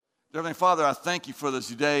Heavenly Father, I thank you for this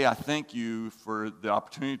day. I thank you for the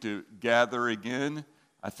opportunity to gather again.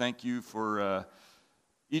 I thank you for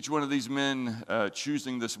each one of these men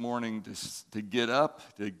choosing this morning to get up,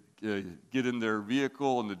 to get in their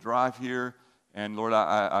vehicle and to drive here. And Lord,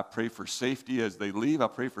 I pray for safety as they leave. I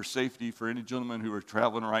pray for safety for any gentlemen who are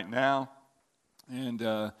traveling right now. And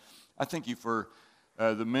I thank you for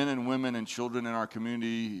the men and women and children in our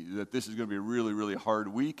community, that this is going to be a really, really hard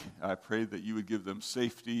week. I pray that you would give them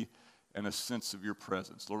safety and a sense of your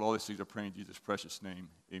presence. Lord, all these things I pray in Jesus' precious name.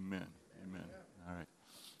 Amen. Amen. All right.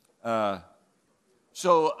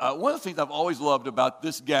 So one of the things I've always loved about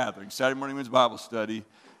this gathering, Saturday Morning Men's Bible Study,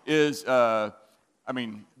 is, there's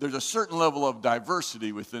a certain level of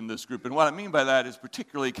diversity within this group. And what I mean by that is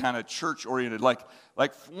particularly kind of church-oriented. Like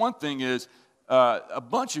one thing is, a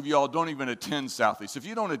bunch of y'all don't even attend Southeast. If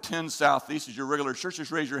you don't attend Southeast as your regular church, just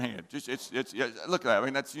raise your hand. Look at that. I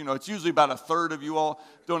mean, that's, it's usually about a third of you all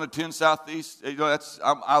don't attend Southeast.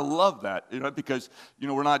 I love that, because,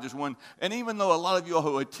 we're not just one. And even though a lot of you all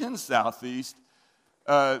who attend Southeast,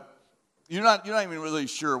 you're not even really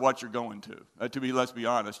sure what you're going to let's be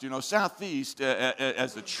honest. Southeast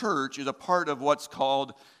as a church is a part of what's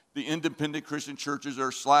called the independent Christian churches or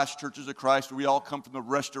 / churches of Christ, where we all come from the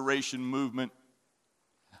Restoration movement.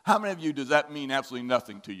 How many of you does that mean absolutely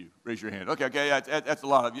nothing to you? Raise your hand. Okay, that's a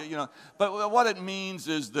lot of you, But what it means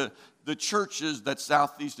is the churches that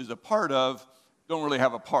Southeast is a part of don't really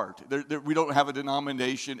have a part. We don't have a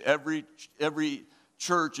denomination. Every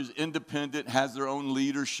church is independent, has their own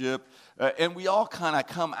leadership, and we all kind of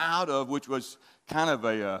come out of, which was kind of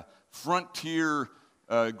a frontier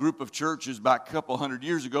group of churches back a couple hundred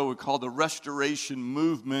years ago. We called the Restoration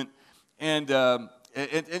movement, and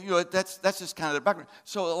that's just kind of the background.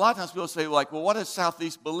 So a lot of times people say, like, well, what does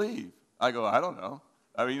Southeast believe? I go, I don't know.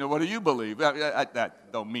 What do you believe? I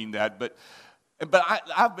don't mean that, but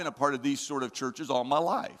I've been a part of these sort of churches all my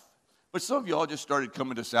life. But some of you all just started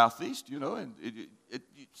coming to Southeast,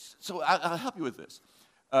 so I'll help you with this.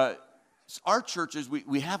 Our churches,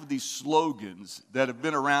 we have these slogans that have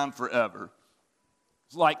been around forever.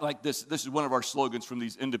 It's like this. This is one of our slogans from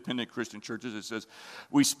these independent Christian churches. It says,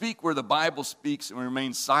 "We speak where the Bible speaks and we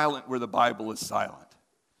remain silent where the Bible is silent."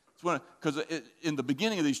 Because in the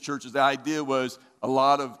beginning of these churches, the idea was a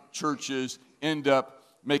lot of churches end up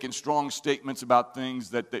making strong statements about things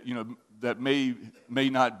that may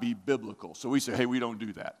not be biblical. So we say, hey, we don't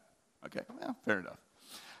do that. Okay, well, fair enough.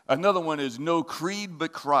 Another one is no creed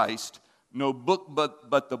but Christ, no book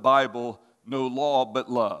but the Bible, no law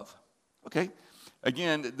but love. Okay.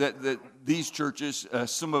 Again, these churches,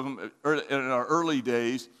 some of them in our early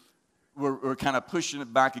days, were kind of pushing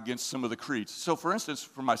it back against some of the creeds. So, for instance,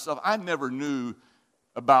 for myself, I never knew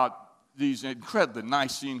about these the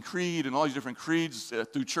Nicene Creed and all these different creeds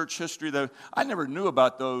through church history. I never knew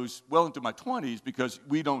about those well into my 20s because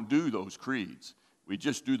we don't do those creeds. We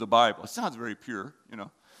just do the Bible. It sounds very pure,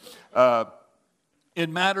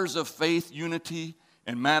 In matters of faith, unity,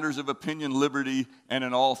 in matters of opinion, liberty, and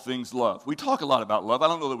in all things, love. We talk a lot about love. I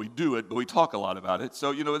don't know that we do it, but we talk a lot about it.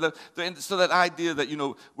 So, so that idea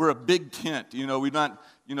that, we're a big tent, we're not,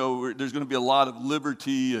 there's going to be a lot of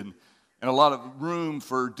liberty and a lot of room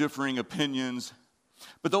for differing opinions.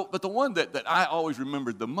 But the one that I always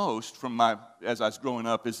remembered the most as I was growing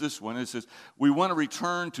up is this one. It says, we want to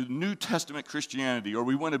return to New Testament Christianity, or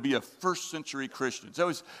we want to be a first century Christian. That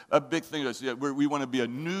was a big thing. We want to be a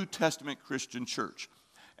New Testament Christian church.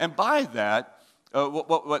 And by that,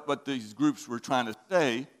 what these groups were trying to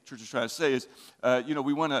say, churches trying to say is,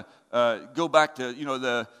 we want to go back to,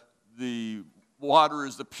 the water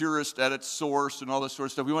is the purest at its source and all this sort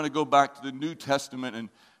of stuff. We want to go back to the New Testament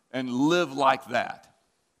and live like that.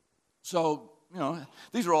 So,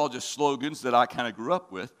 these are all just slogans that I kind of grew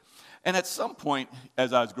up with. And at some point,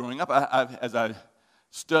 as I was growing up, as I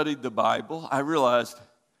studied the Bible, I realized,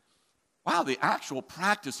 wow, the actual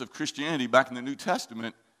practice of Christianity back in the New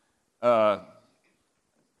Testament,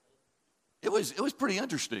 it was pretty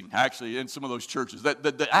interesting, actually, in some of those churches. That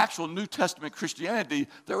the actual New Testament Christianity,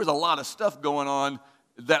 there was a lot of stuff going on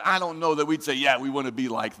that I don't know that we'd say, yeah, we want to be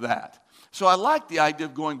like that. So I like the idea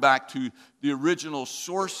of going back to the original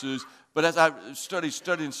sources, but as I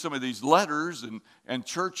studying some of these letters and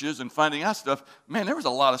churches and finding out stuff, man, there was a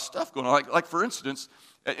lot of stuff going on. Like for instance,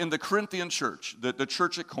 in the Corinthian church, the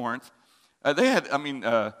church at Corinth, they had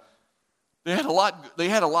a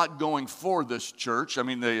lot going for this church.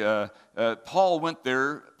 Paul went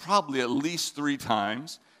there probably at least 3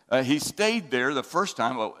 times. He stayed there the first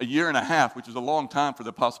time, a year and a half, which is a long time for the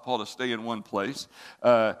Apostle Paul to stay in one place.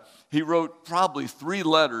 He wrote probably 3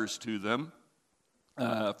 letters to them.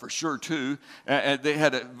 for sure, too. And they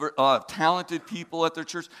had a lot of talented people at their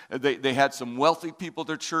church. They had some wealthy people at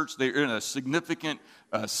their church. They were in a significant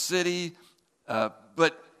city,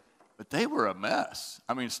 but they were a mess.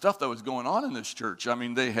 I mean, stuff that was going on in this church. I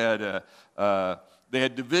mean, they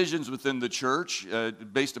had divisions within the church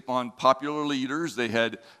based upon popular leaders. They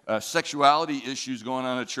had sexuality issues going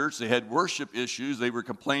on at church. They had worship issues. They were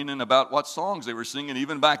complaining about what songs they were singing.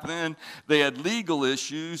 Even back then, they had legal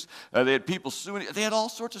issues. They had people suing. They had all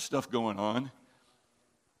sorts of stuff going on.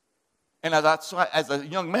 And as a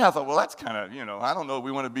young man, I thought, well, that's kind of, I don't know if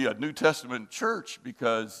we want to be a New Testament church,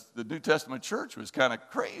 because the New Testament church was kind of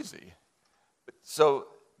crazy. So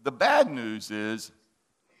the bad news is,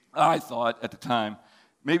 I thought at the time,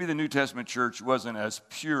 maybe the New Testament church wasn't as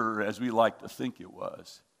pure as we like to think it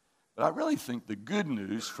was. But I really think the good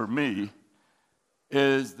news for me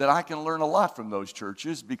is that I can learn a lot from those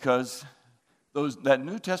churches, because that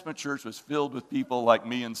New Testament church was filled with people like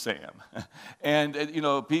me and Sam. And,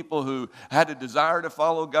 people who had a desire to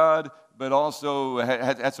follow God, but also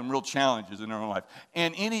had some real challenges in their own life.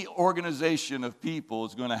 And any organization of people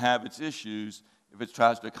is going to have its issues if it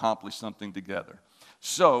tries to accomplish something together.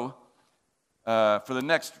 So, for the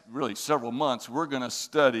next really several months, we're going to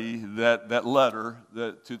study that letter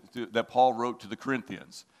that Paul wrote to the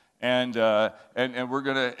Corinthians. And we're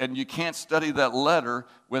gonna, and you can't study that letter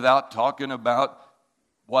without talking about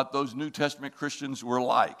what those New Testament Christians were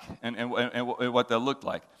like and what they looked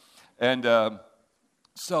like. And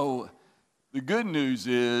so the good news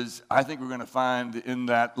is, I think we're going to find in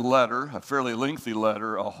that letter, a fairly lengthy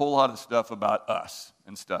letter, a whole lot of stuff about us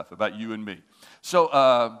and stuff, about you and me. So,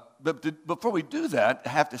 but before we do that, I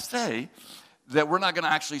have to say that we're not going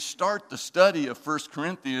to actually start the study of 1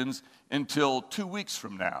 Corinthians until 2 weeks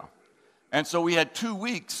from now. And so we had 2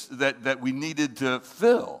 weeks that we needed to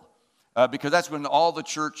fill, because that's when all the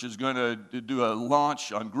church is going to do a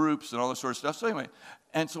launch on groups and all this sort of stuff. So anyway,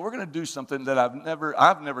 and so we're going to do something that I've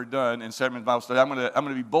never done in Saturday Bible study. I'm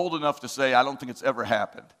going to be bold enough to say I don't think it's ever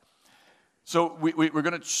happened. So we're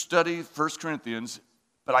going to study 1 Corinthians,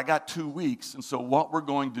 but I got 2 weeks, and so what we're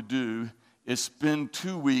going to do is spend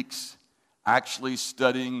 2 weeks actually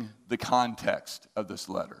studying the context of this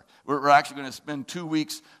letter. We're actually going to spend 2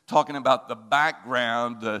 weeks talking about the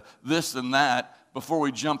background, the this and that, before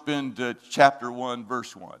we jump into chapter 1,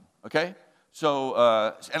 verse 1, okay? So,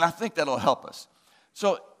 and I think that'll help us.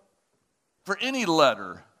 So, for any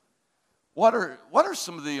letter, what are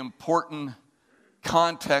some of the important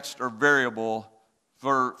context or variable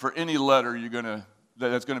for any letter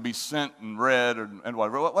that's going to be sent and read and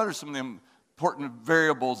whatever? What are some of the important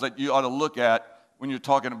variables that you ought to look at when you're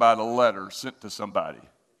talking about a letter sent to somebody?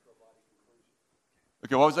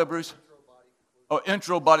 Okay, what was that, Bruce?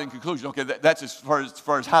 Intro, body, and conclusion. Okay, that's as far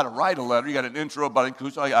as how to write a letter. You got an intro, body, and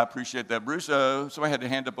conclusion. I appreciate that, Bruce. Somebody had a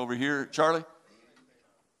hand up over here. Charlie?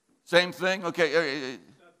 Same thing? Okay.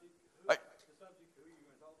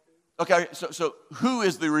 Okay, so who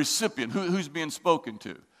is the recipient? Who's being spoken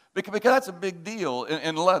to? Because that's a big deal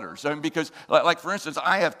in letters. I mean, because, like for instance,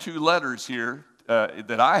 I have 2 letters here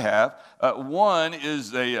that I have. One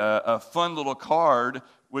is a fun little card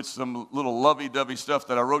with some little lovey-dovey stuff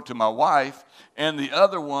that I wrote to my wife, and the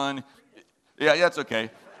other one, yeah, it's okay.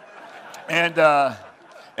 And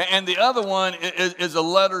the other one is a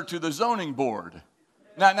letter to the zoning board.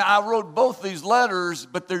 Now I wrote both these letters,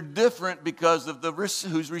 but they're different because of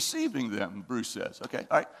who's receiving them, Bruce says. Okay,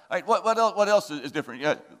 all right. What else is different?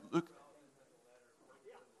 Yeah, Luke?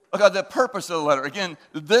 Okay, the purpose of the letter. Again,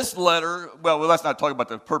 this letter, well, let's not talk about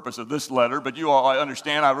the purpose of this letter, but you all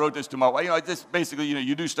understand I wrote this to my wife. This basically,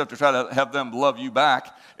 you do stuff to try to have them love you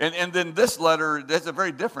back. And then this letter, that's a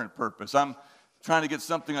very different purpose. I'm trying to get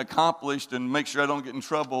something accomplished and make sure I don't get in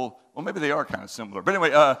trouble. Well, maybe they are kind of similar. But anyway,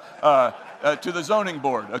 to the zoning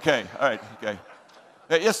board. Okay, all right, okay.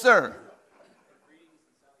 Yes, sir.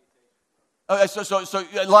 Okay, so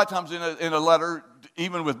a lot of times in a letter,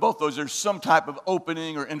 even with both those, there's some type of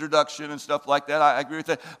opening or introduction and stuff like that. I agree with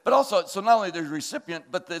that. But also, so not only there's the recipient,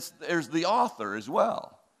 but there's the author as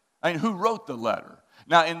well. I mean, who wrote the letter?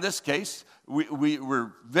 Now, in this case,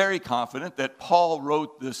 we're very confident that Paul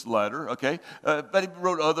wrote this letter, okay? But he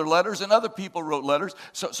wrote other letters, and other people wrote letters.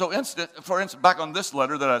 For instance, back on this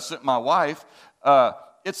letter that I sent my wife,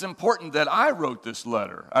 it's important that I wrote this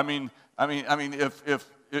letter. I mean,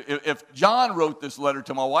 if John wrote this letter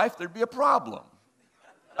to my wife, there'd be a problem.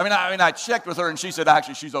 I checked with her, and she said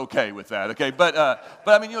actually she's okay with that. Okay, but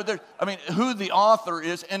who the author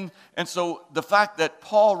is, and so the fact that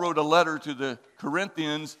Paul wrote a letter to the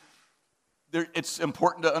Corinthians it's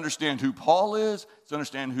important to understand who Paul is, to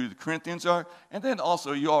understand who the Corinthians are, and then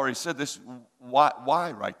also, you already said this,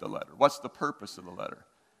 why write the letter? What's the purpose of the letter?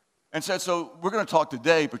 And so we're going to talk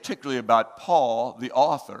today particularly about Paul, the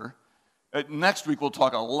author. Next week, we'll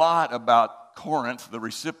talk a lot about Corinth, the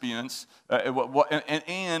recipients,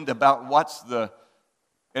 and about what's the,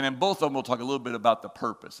 and in both of them, we'll talk a little bit about the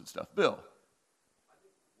purpose and stuff. Bill?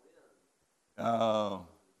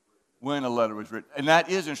 When a letter was written. And that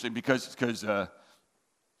is interesting because I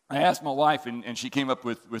asked my wife, and she came up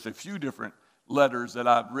with a few different letters that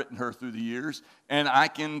I've written her through the years, and I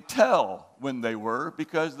can tell when they were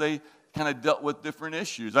because they kind of dealt with different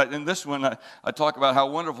issues. In this one, I talk about how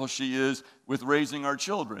wonderful she is with raising our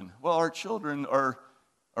children. Well, our children are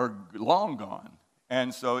long gone.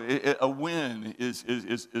 And so a win is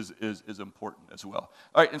important as well.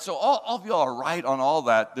 All right, and so all of y'all are right on all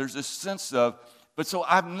that. There's this sense of, but so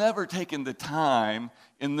I've never taken the time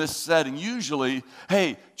in this setting. Usually,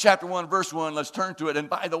 hey, chapter 1, verse 1, let's turn to it. And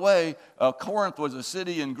by the way, Corinth was a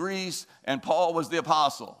city in Greece, and Paul was the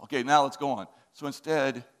apostle. Okay, now let's go on. So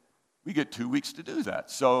instead, we get 2 weeks to do that.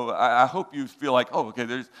 So I hope you feel like, oh,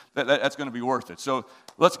 okay, that's going to be worth it. So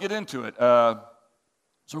let's get into it.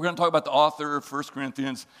 So we're going to talk about the author of 1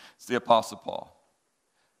 Corinthians. It's the Apostle Paul.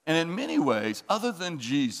 And in many ways, other than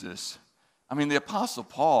Jesus, I mean, the Apostle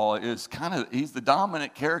Paul is he's the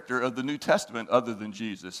dominant character of the New Testament other than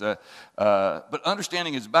Jesus. But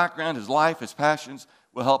understanding his background, his life, his passions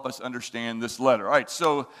will help us understand this letter. All right,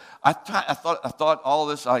 so I thought all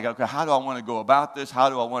this, okay, how do I want to go about this? How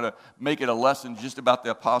do I want to make it a lesson just about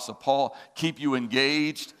the Apostle Paul, keep you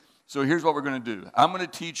engaged? So here's what we're going to do. I'm going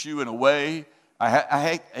to teach you in a way,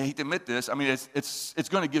 I hate to admit this, I mean, it's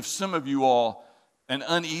going to give some of you all an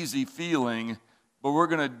uneasy feeling, but we're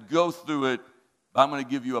going to go through it. I'm going to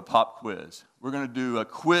give you a pop quiz. We're going to do a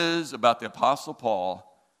quiz about the Apostle Paul.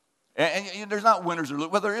 And there's not winners or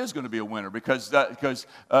losers. Well, there is going to be a winner because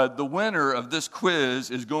the winner of this quiz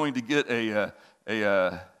is going to get a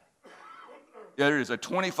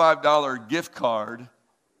 $25 gift card.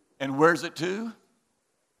 And where's it to?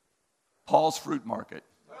 Paul's Fruit Market.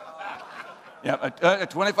 Yeah, a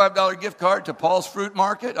 $25 gift card to Paul's Fruit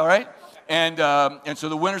Market, all right? And so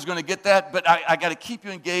the winner's going to get that, but I got to keep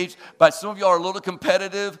you engaged. But some of y'all are a little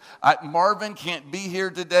competitive. Marvin can't be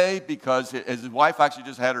here today because his wife actually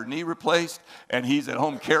just had her knee replaced, and he's at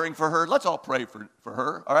home caring for her. Let's all pray for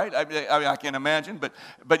her, all right? I mean, I can't imagine,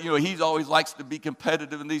 but you know, he always likes to be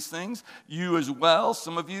competitive in these things. You as well,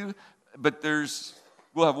 some of you, but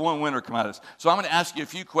we'll have one winner come out of this. So I'm going to ask you a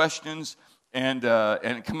few questions, and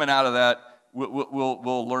coming out of that,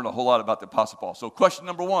 we'll learn a whole lot about the Apostle Paul. So question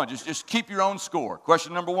number one, just keep your own score.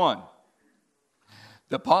 Question number one,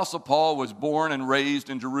 the Apostle Paul was born and raised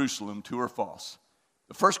in Jerusalem, true or false?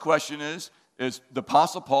 The first question is the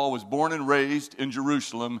Apostle Paul was born and raised in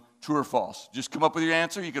Jerusalem, true or false? Just come up with your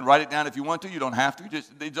answer. You can write it down if you want to. You don't have to.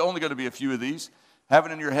 There's only going to be a few of these. Have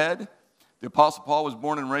it in your head. The Apostle Paul was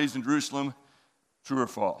born and raised in Jerusalem, true or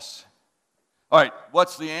false? All right,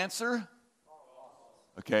 what's the answer?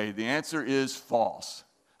 Okay, the answer is false.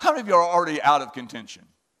 How many of you are already out of contention?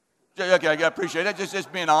 Okay, I appreciate it.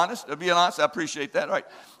 Just being honest. Being honest, I appreciate that. All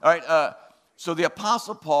right. So the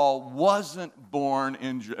Apostle Paul wasn't born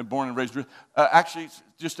and raised. Actually,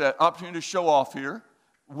 just an opportunity to show off here.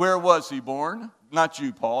 Where was he born? Not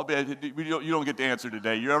you, Paul. You don't get to answer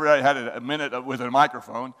today. You already had a minute with a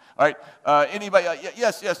microphone. All right. Anybody?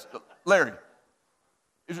 Yes, Larry.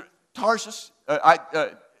 Tarsus.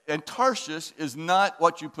 And Tarsus is not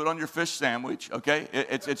what you put on your fish sandwich, okay?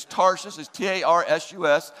 It's Tarsus. It's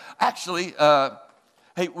Tarsus. Actually,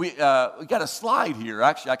 hey, we got a slide here.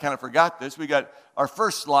 Actually, I kind of forgot this. We got our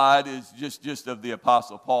first slide is just of the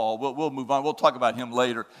Apostle Paul. We'll move on. We'll talk about him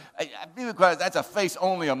later. That's a face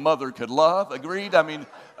only a mother could love. Agreed? I mean,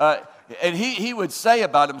 and he would say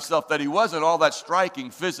about himself that he wasn't all that striking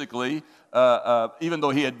physically. Even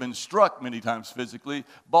though he had been struck many times physically,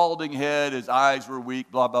 balding head, his eyes were weak,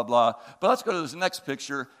 blah blah blah. But let's go to this next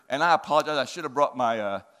picture. And I apologize. I should have brought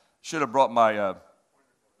my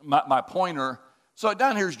pointer. So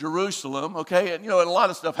down here is Jerusalem, okay? And you know, a lot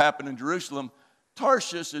of stuff happened in Jerusalem.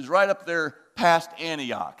 Tarsus is right up there past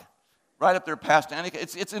Antioch,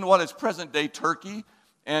 It's in what is present day Turkey.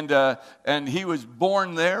 And he was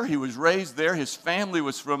born there. He was raised there. His family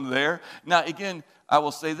was from there. Now, again, I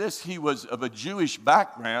will say this. He was of a Jewish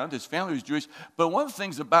background. His family was Jewish. But one of the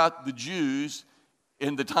things about the Jews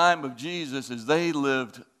in the time of Jesus is they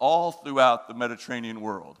lived all throughout the Mediterranean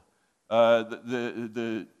world.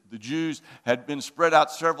 The Jews had been spread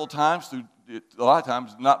out several times, through a lot of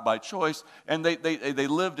times not by choice, and they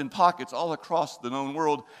lived in pockets all across the known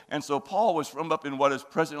world. And so Paul was from up in what is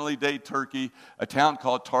present-day Turkey, a town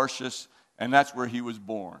called Tarshish, and that's where he was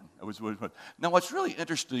born. Now, what's really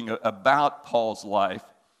interesting about Paul's life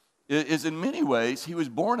is in many ways he was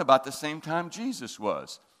born about the same time Jesus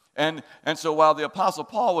was. And so while the Apostle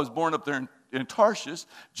Paul was born up there in Tarshish,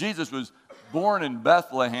 Jesus was born in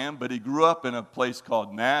Bethlehem, but he grew up in a place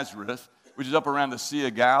called Nazareth, which is up around the Sea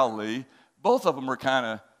of Galilee. Both of them were kind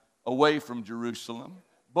of away from Jerusalem.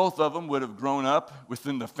 Both of them would have grown up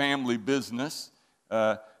within the family business,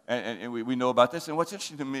 and we know about this. And what's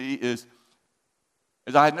interesting to me is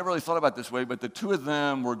I had never really thought about it this way, but the two of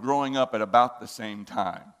them were growing up at about the same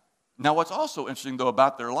time. Now, what's also interesting, though,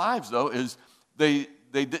 about their lives, though, is they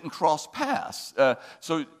didn't cross paths.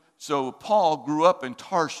 So Paul grew up in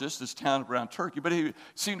Tarshish, this town around Turkey, but he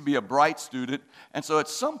seemed to be a bright student. And so at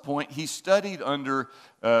some point, he studied under,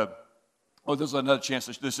 there's another chance.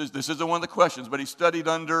 This isn't one of the questions, but he studied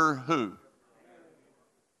under who?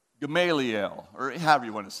 Gamaliel, or however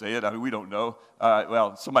you want to say it. I mean, we don't know.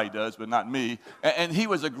 Well, somebody does, but not me. And he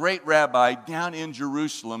was a great rabbi down in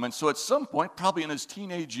Jerusalem. And so at some point, probably in his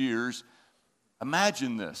teenage years,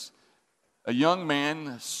 imagine this. A young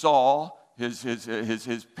man saw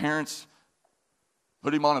his parents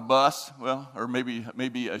put him on a bus, or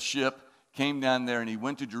maybe a ship, came down there, and he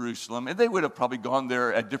went to Jerusalem. And they would have probably gone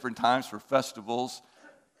there at different times for festivals.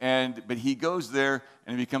 But he goes there,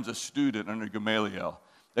 and he becomes a student under Gamaliel.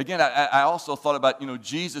 Again, I also thought about,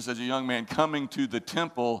 Jesus as a young man coming to the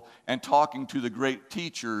temple and talking to the great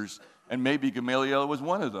teachers, and maybe Gamaliel was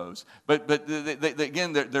one of those. But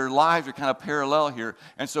again, their lives are kind of parallel here.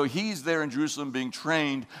 And so he's there in Jerusalem being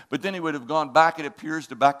trained, but then he would have gone back, it appears,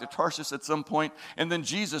 back to Tarshish at some point, and then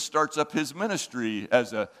Jesus starts up his ministry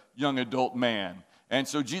as a young adult man. And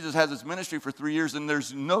so Jesus has his ministry for 3 years, and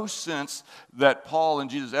there's no sense that Paul and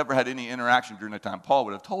Jesus ever had any interaction during that time. Paul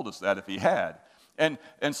would have told us that if he had. And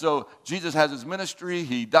so Jesus has his ministry,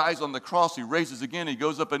 he dies on the cross, he raises again, he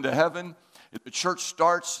goes up into heaven. The church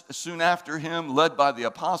starts soon after him, led by the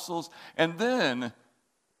apostles, and then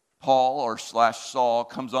Paul or Saul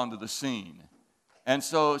comes onto the scene. And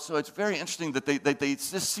so it's very interesting that they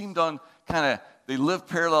just seemed on they lived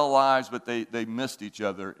parallel lives, but they missed each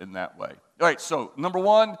other in that way. All right, so number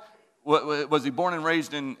one, was he born and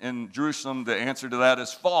raised in Jerusalem? The answer to that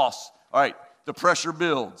is false. All right, the pressure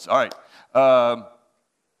builds. All right.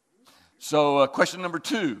 Question number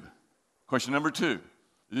two.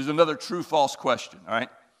 This is another true-false question, all right?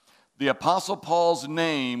 The Apostle Paul's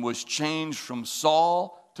name was changed from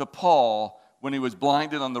Saul to Paul when he was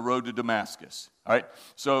blinded on the road to Damascus, all right?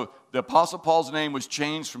 So the Apostle Paul's name was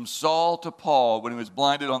changed from Saul to Paul when he was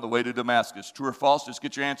blinded on the way to Damascus. True or false? Just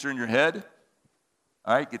get your answer in your head.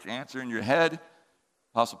 All right, get your answer in your head.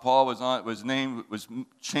 Apostle Paul his name was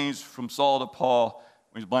changed from Saul to Paul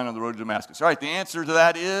when he was blinded on the road to Damascus. All right, the answer to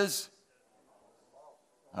that is...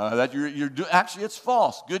 actually, it's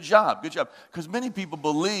false. Good job. Because many people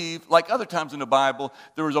believe, like other times in the Bible,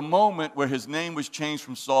 there was a moment where his name was changed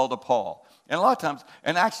from Saul to Paul. And a lot of times,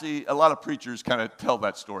 and actually a lot of preachers kind of tell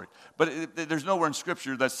that story. But there's nowhere in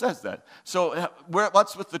Scripture that says that. So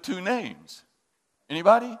what's with the two names?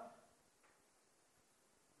 Anybody?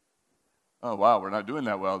 Oh, wow, we're not doing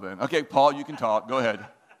that well then. Okay, Paul, you can talk. Go ahead.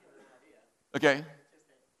 Okay.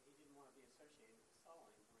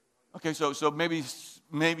 Okay, so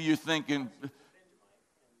maybe you're thinking,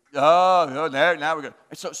 now we're good.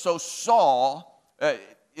 So Saul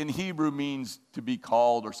in Hebrew means to be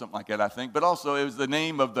called or something like that, I think. But also it was the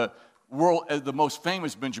name of the most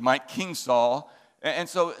famous Benjamite, King Saul. And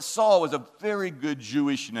so Saul was a very good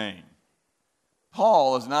Jewish name.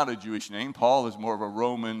 Paul is not a Jewish name. Paul is more of a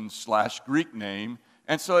Roman/Greek name.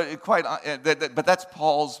 And so but that's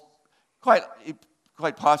Paul's, quite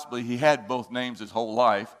possibly he had both names his whole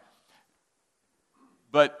life.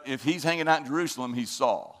 But if he's hanging out in Jerusalem, he's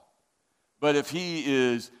Saul. But if he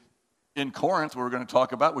is in Corinth, where we're going to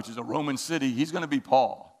talk about, which is a Roman city, he's going to be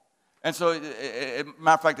Paul. And so,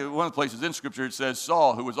 matter of fact, one of the places in Scripture it says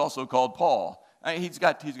Saul, who was also called Paul. He's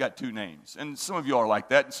got two names. And some of you are like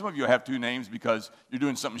that. And some of you have two names because you're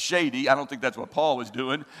doing something shady. I don't think that's what Paul was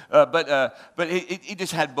doing. But he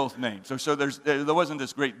just had both names. So there wasn't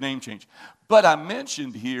this great name change. But I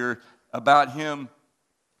mentioned here about him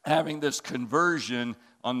having this conversion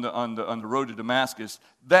on the road to Damascus.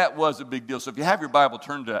 That was a big deal. So if you have your Bible,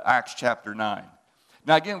 turn to Acts chapter 9.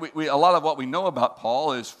 Now again, a lot of what we know about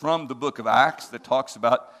Paul is from the book of Acts that talks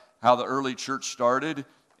about how the early church started.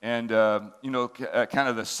 And, kind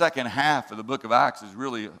of the second half of the book of Acts is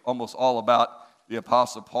really almost all about the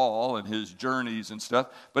Apostle Paul and his journeys and stuff.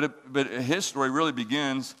 But his story really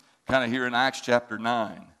begins kind of here in Acts chapter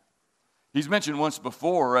 9. He's mentioned once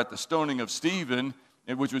before at the stoning of Stephen,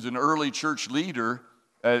 which was an early church leader.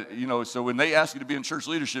 So when they ask you to be in church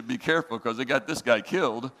leadership, be careful because they got this guy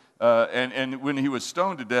killed. And when he was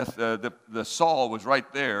stoned to death, the Saul was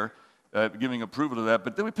right there giving approval to that.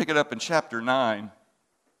 But then we pick it up in chapter 9.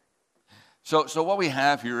 So what we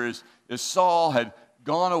have here is Saul had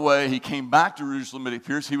gone away. He came back to Jerusalem. It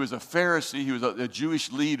appears he was a Pharisee. He was a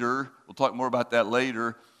Jewish leader. We'll talk more about that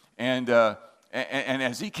later. And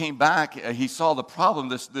as he came back, he saw the problem.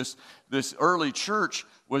 This early church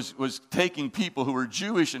was taking people who were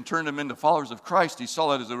Jewish and turned them into followers of Christ. He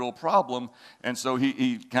saw that as a real problem, and so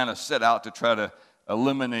he kind of set out to try to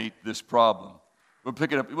eliminate this problem. We'll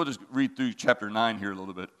pick it up. We'll just read through chapter 9 here a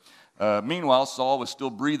little bit. Meanwhile, Saul was still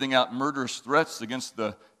breathing out murderous threats against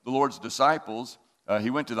the Lord's disciples. He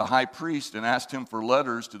went to the high priest and asked him for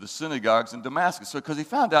letters to the synagogues in Damascus. So, because he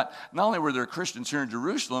found out not only were there Christians here in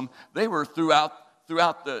Jerusalem, they were throughout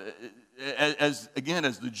the, as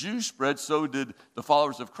the Jews spread, so did the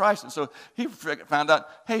followers of Christ. And so he found out,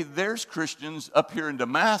 hey, there's Christians up here in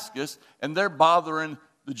Damascus, and they're bothering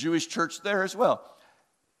the Jewish church there as well.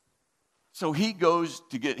 So he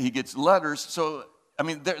gets letters. So, I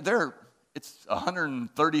mean, it's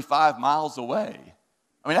 135 miles away.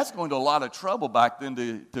 I mean, that's going to a lot of trouble back then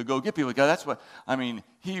to go get people. That's what, I mean,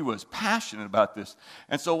 he was passionate about this.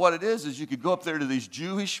 And so what it is you could go up there to these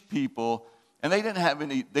Jewish people, and they didn't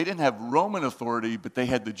have Roman authority, but they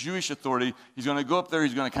had the Jewish authority. He's going to go up there,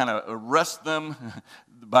 he's going to kind of arrest them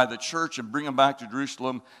by the church and bring them back to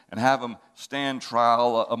Jerusalem and have them stand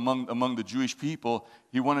trial among the Jewish people.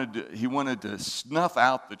 He wanted to snuff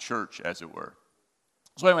out the church, as it were.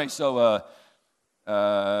 So anyway,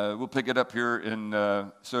 we'll pick it up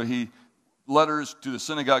here so he letters to the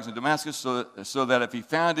synagogues in Damascus so that if he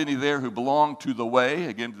found any there who belonged to the way,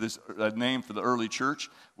 again, this name for the early church,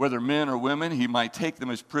 whether men or women, he might take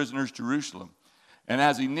them as prisoners to Jerusalem. And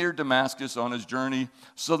as he neared Damascus on his journey,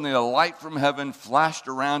 suddenly a light from heaven flashed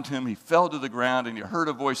around him. He fell to the ground, and he heard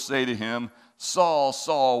a voice say to him, "Saul,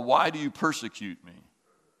 Saul, why do you persecute me?"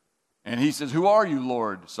 And he says, "Who are you,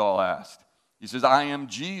 Lord?" Saul asked. He says, "I am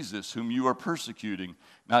Jesus, whom you are persecuting.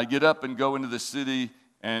 Now get up and go into the city,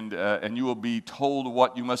 and you will be told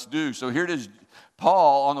what you must do." So here it is,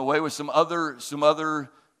 Paul on the way with some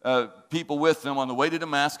other people with him on the way to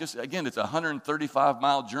Damascus. Again, it's a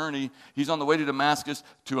 135-mile journey. He's on the way to Damascus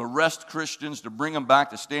to arrest Christians, to bring them back,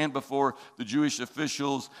 to stand before the Jewish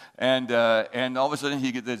officials. And all of a sudden,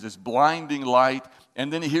 he gets this blinding light.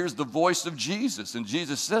 And then he hears the voice of Jesus. And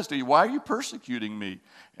Jesus says to him, "Why are you persecuting me?"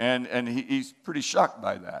 And he's pretty shocked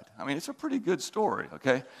by that. I mean, it's a pretty good story,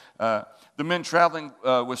 okay? The men traveling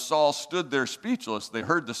with Saul stood there speechless. They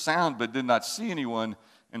heard the sound but did not see anyone.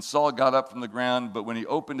 And Saul got up from the ground, but when he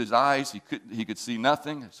opened his eyes, he could see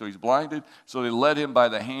nothing, so he's blinded. So they led him by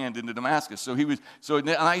the hand into Damascus. So he's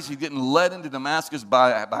getting led into Damascus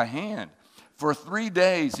by hand. For 3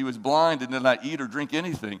 days he was blind and did not eat or drink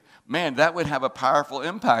anything. Man, that would have a powerful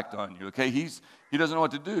impact on you, okay? He doesn't know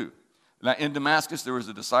what to do. Now, in Damascus, there was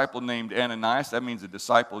a disciple named Ananias. That means a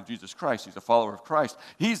disciple of Jesus Christ. He's a follower of Christ.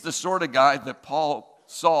 He's the sort of guy that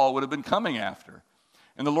Saul would have been coming after.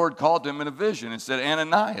 And the Lord called to him in a vision and said,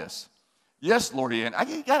 "Ananias." "Yes, Lord." You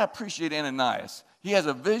got to appreciate Ananias. He has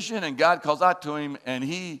a vision, and God calls out to him, and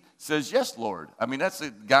he says, "Yes, Lord." I mean, that's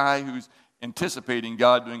a guy who's anticipating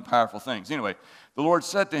God doing powerful things. Anyway, the Lord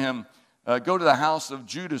said to him, "Go to the house of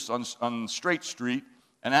Judas on Straight Street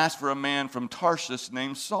and ask for a man from Tarsus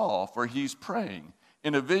named Saul, for he's praying.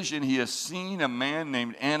 In a vision, he has seen a man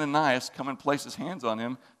named Ananias come and place his hands on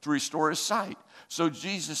him to restore his sight." So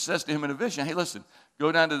Jesus says to him in a vision, "Hey, listen,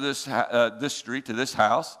 go down to this street, to this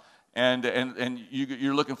house, and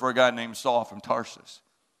you're looking for a guy named Saul from Tarsus."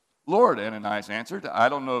 "Lord," Ananias answered, "I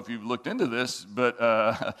don't know if you've looked into this, but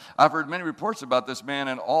I've heard many reports about this man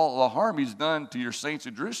and all the harm he's done to your saints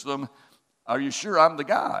in Jerusalem. Are you sure I'm the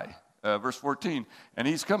guy?" Verse 14, "And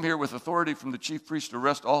he's come here with authority from the chief priest to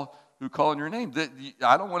arrest all who call on your name."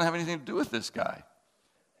 I don't want to have anything to do with this guy.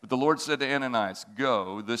 But the Lord said to Ananias,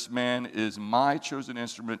 "Go, this man is my chosen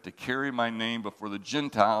instrument to carry my name before the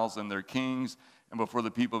Gentiles and their kings and before the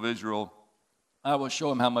people of Israel. I will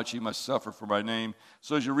show him how much he must suffer for my name."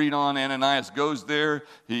 So as you read on, Ananias goes there.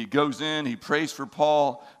 He goes in. He prays for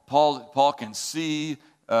Paul. Paul can see.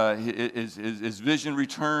 His vision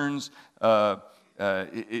returns. And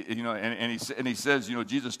he says,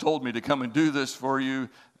 "Jesus told me to come and do this for you,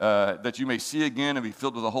 that you may see again and be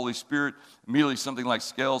filled with the Holy Spirit." Immediately something like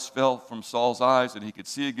scales fell from Saul's eyes, and he could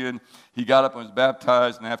see again. He got up and was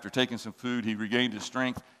baptized, and after taking some food, he regained his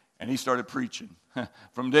strength, and he started preaching.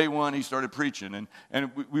 From day one, he started preaching,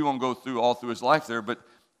 and we won't go through all through his life there, but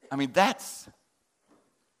I mean, that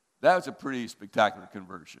was a pretty spectacular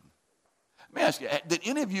conversion. Let me ask you, did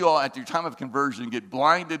any of you all at your time of conversion get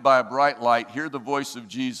blinded by a bright light, hear the voice of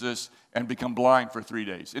Jesus, and become blind for 3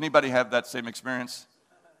 days? Anybody have that same experience?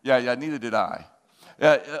 Yeah, neither did I.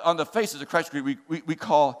 On the Faces of Christ Group,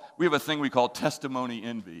 we have a thing we call testimony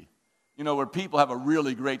envy. You know, where people have a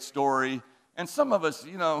really great story, and some of us,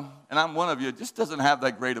 you know, and I'm one of you, just doesn't have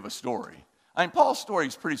that great of a story. I mean, Paul's story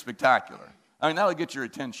is pretty spectacular. I mean, that'll get your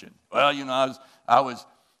attention. Well, you know, I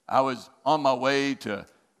was on my way to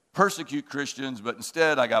persecute Christians, but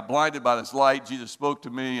instead I got blinded by this light. Jesus spoke to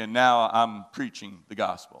me, and now I'm preaching the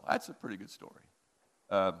gospel. That's a pretty good story.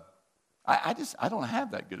 I don't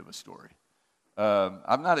have that good of a story.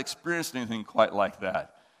 I've not experienced anything quite like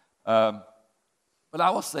that. But I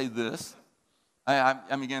will say this. I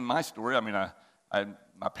mean, again, my story, I mean,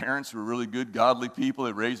 my parents were really good, godly people.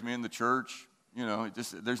 They raised me in the church. You know,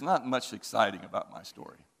 there's not much exciting about my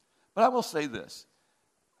story. But I will say this.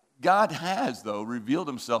 God has, though, revealed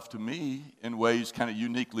himself to me in ways kind of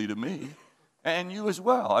uniquely to me, and you as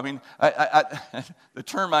well. I mean, the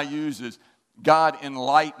term I use is God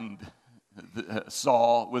enlightened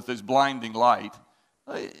Saul with his blinding light.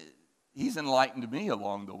 He's enlightened me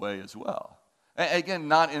along the way as well. Again,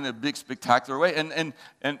 not in a big spectacular way, and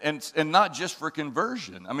not just for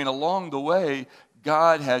conversion. I mean, along the way,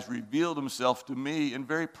 God has revealed himself to me in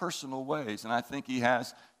very personal ways, and I think he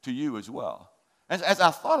has to you as well. As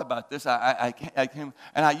I thought about this, I came,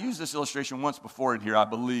 and I used this illustration once before in here, I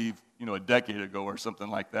believe, you know, a decade ago or something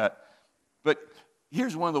like that. But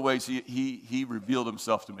here's one of the ways he revealed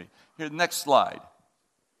himself to me. Here, next slide.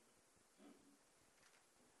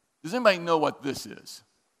 Does anybody know what this is?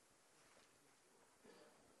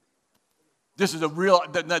 This is a real,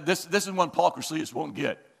 this is one Paul Cornelius won't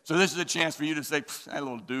get. So this is a chance for you to say, that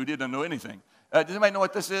little dude, he doesn't know anything. Does anybody know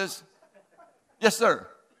what this is? Yes, sir.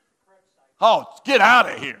 Oh, get out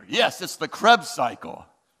of here. Yes, it's the Krebs cycle.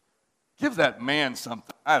 Give that man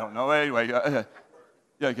something. I don't know. Anyway,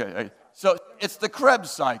 okay. So it's the Krebs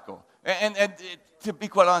cycle. And to be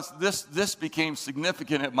quite honest, this became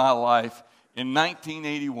significant in my life in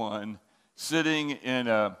 1981, sitting in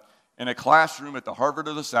a classroom at the Harvard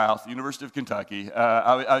of the South, University of Kentucky.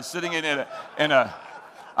 I was sitting I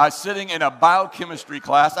was sitting in a biochemistry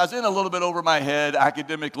class. I was in a little bit over my head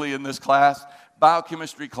academically in this class,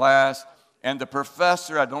 biochemistry class. And the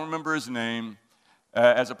professor, I don't remember his name,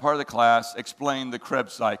 as a part of the class, explained the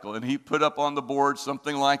Krebs cycle. And he put up on the board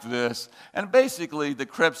something like this. And basically, the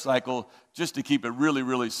Krebs cycle, just to keep it really,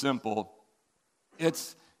 really simple,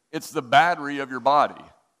 it's the battery of your body.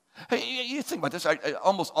 Hey, you think about this.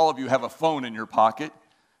 Almost all of you have a phone in your pocket.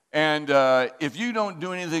 And if you don't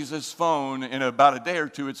do anything with this phone, in about a day or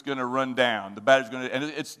two, it's going to run down. The battery's going to, and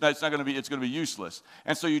it's going to be useless.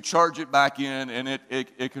 And so you charge it back in, and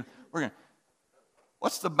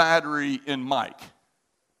what's the battery in Mike?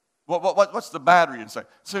 What's the battery inside?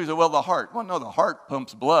 So you say, well, the heart. Well, no, the heart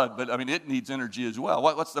pumps blood, but I mean, it needs energy as well.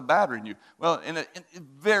 What's the battery in you? Well,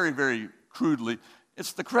 very, very crudely,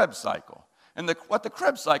 it's the Krebs cycle. And what the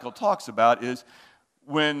Krebs cycle talks about is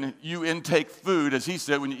when you intake food, as he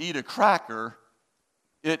said, when you eat a cracker,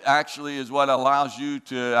 it actually is what allows you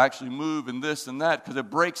to actually move and this and that, because it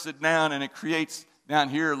breaks it down and it creates down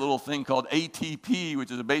here a little thing called ATP,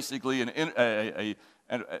 which is basically like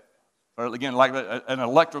an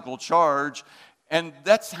electrical charge, and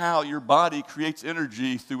that's how your body creates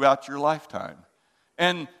energy throughout your lifetime.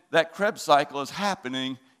 And that Krebs cycle is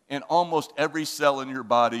happening in almost every cell in your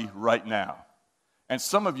body right now. And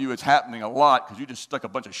some of you, it's happening a lot because you just stuck a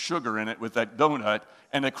bunch of sugar in it with that donut,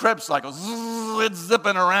 and the Krebs cycle, it's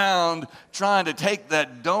zipping around trying to take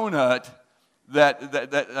that donut,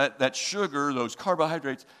 that sugar, those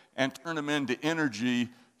carbohydrates, and turn them into energy.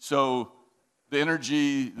 So the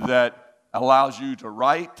energy that allows you to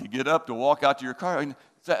write, to get up, to walk out to your car. And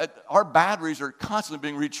our batteries are constantly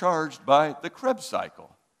being recharged by the Krebs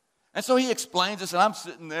cycle. And so he explains this, and I'm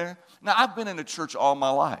sitting there. Now, I've been in a church all my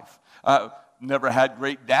life. Never had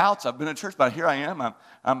great doubts. I've been in church, but here I am.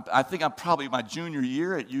 I think I'm probably my junior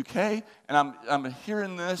year at UK, and I'm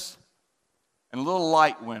hearing this, and a little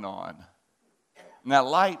light went on. And that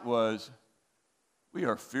light was, we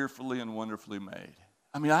are fearfully and wonderfully made.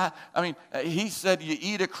 I mean, he said you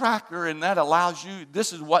eat a cracker, and that allows you.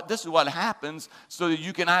 This is what happens, so that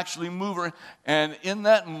you can actually move around. And in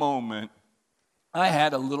that moment, I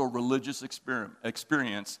had a little religious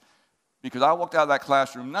experience, because I walked out of that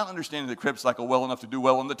classroom not understanding the Krebs cycle well enough to do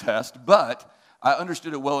well on the test, but I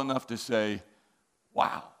understood it well enough to say,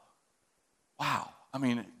 wow. I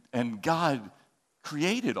mean, and God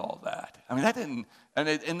created all that. I mean, that didn't, and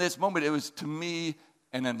in this moment, it was to me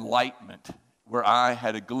an enlightenment where I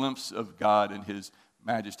had a glimpse of God and his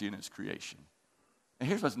majesty and his creation. And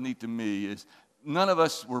here's what's neat to me is none of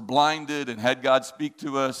us were blinded and had God speak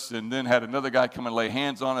to us and then had another guy come and lay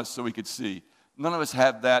hands on us so we could see. None of us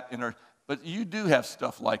have that in our, but you do have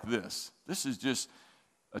stuff like this. This is just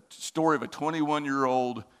a story of a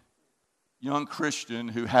 21-year-old young Christian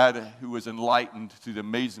who was enlightened through the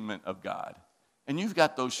amazement of God. And you've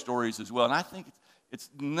got those stories as well. And I think it's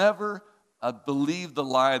never believe the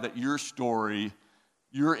lie that your story,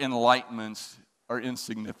 your enlightenments are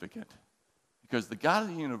insignificant. Because the God of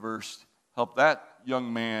the universe helped that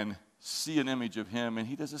young man see an image of him, and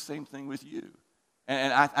he does the same thing with you.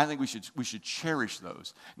 And I think we should cherish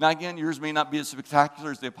those. Now, again, yours may not be as spectacular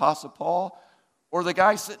as the Apostle Paul or the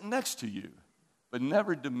guy sitting next to you, but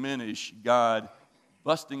never diminish God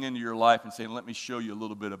busting into your life and saying, let me show you a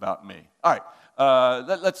little bit about me. All right,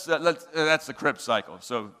 that's the Krebs cycle.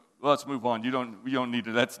 So let's move on. You don't need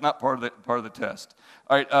to. That's not part of the test.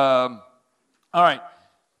 All right.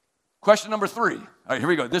 Question number 3. All right, here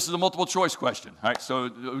we go. This is a multiple choice question. All right, so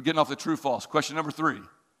we're getting off the true false. Question number 3.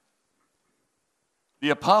 The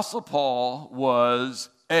Apostle Paul was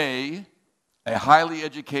a highly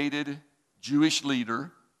educated Jewish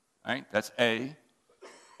leader, right? That's A.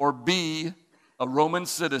 Or B, a Roman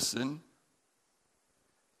citizen.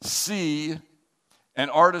 C, an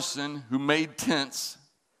artisan who made tents.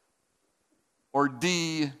 Or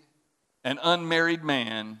D, an unmarried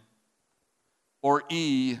man. Or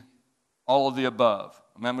E, all of the above.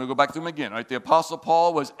 I'm going to go back to them again. Right? The Apostle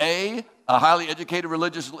Paul was A, highly educated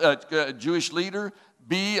religious Jewish leader.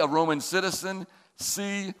 B, a Roman citizen.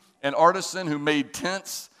 C, an artisan who made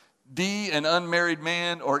tents. D, an unmarried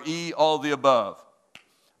man. Or E, all of the above.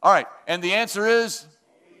 All right, and the answer is?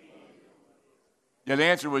 Yeah, the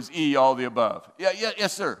answer was E, all of the above.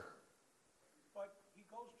 Yes, sir. But he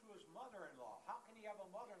goes to his mother-in-law. How can he have a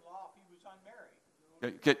mother-in-law if he was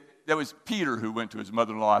unmarried? Okay, that was Peter who went to his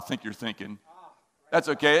mother-in-law, I think you're thinking. That's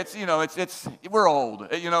okay. It's we're old,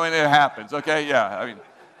 and it happens. Okay, yeah. I mean,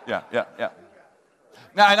 yeah.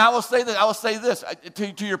 Now, and I will say this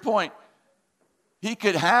to your point. He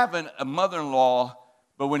could have a mother-in-law,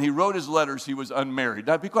 but when he wrote his letters, he was unmarried.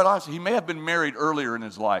 Now, to be quite honest, he may have been married earlier in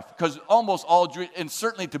his life, because almost all Jews, and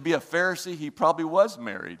certainly to be a Pharisee, he probably was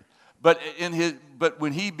married. But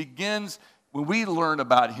when we learn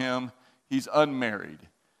about him, he's unmarried.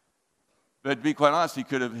 But to be quite honest,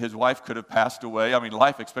 his wife could have passed away. I mean,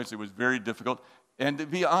 life expectancy was very difficult. And to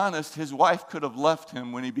be honest, his wife could have left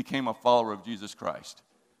him when he became a follower of Jesus Christ.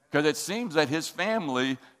 Because it seems that his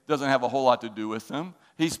family doesn't have a whole lot to do with him.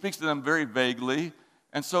 He speaks to them very vaguely.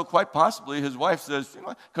 And so quite possibly his wife says,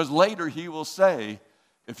 because later he will say,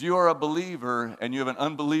 if you are a believer and you have an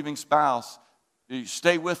unbelieving spouse, you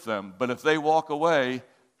stay with them. But if they walk away,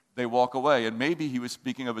 they walk away. And maybe he was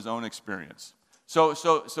speaking of his own experience.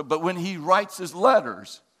 But when he writes his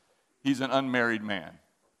letters, he's an unmarried man.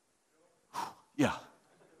 Yeah.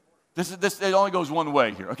 It only goes one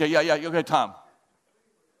way here. Okay, yeah, okay, Tom.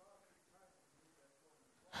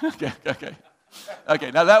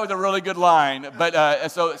 Okay, now that was a really good line. But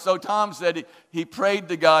so Tom said he prayed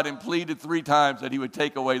to God and pleaded 3 times that he would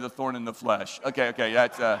take away the thorn in the flesh. Okay,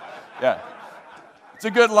 that's yeah. It's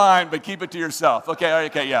a good line, but keep it to yourself. Okay,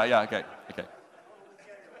 yeah, okay.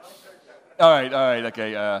 All right,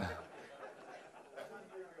 okay.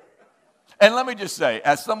 And let me just say,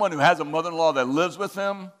 as someone who has a mother-in-law that lives with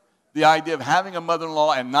him, the idea of having a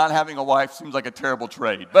mother-in-law and not having a wife seems like a terrible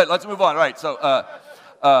trade. But let's move on. All right, so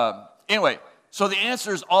anyway, so the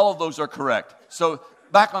answer is all of those are correct. So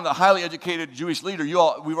back on the highly educated Jewish leader,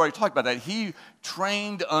 we've already talked about that. He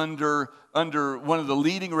trained under one of the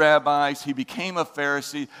leading rabbis. He became a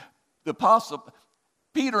Pharisee. The apostle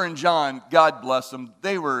Peter and John, God bless them,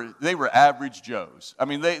 they were average Joes. I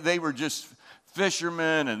mean, they were just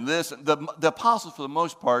fishermen and this. The apostles, for the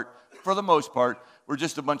most part, were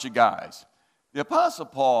just a bunch of guys. The Apostle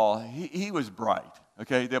Paul, he was bright.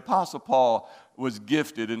 Okay, the Apostle Paul was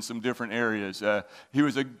gifted in some different areas. He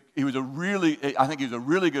was a really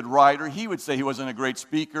good writer. He would say he wasn't a great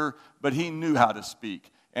speaker, but he knew how to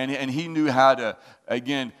speak, and he knew how to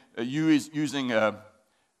using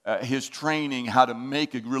his training, how to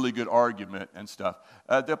make a really good argument and stuff.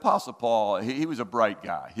 The Apostle Paul, he was a bright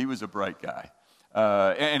guy.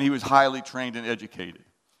 And he was highly trained and educated,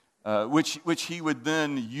 which he would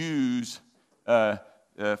then use for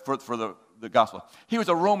the gospel. He was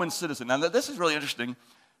a Roman citizen. Now, this is really interesting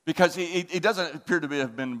because he doesn't appear to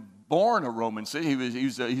have been born a Roman citizen.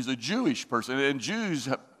 He's a Jewish person, and Jews,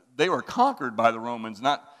 they were conquered by the Romans,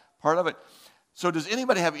 not part of it. So does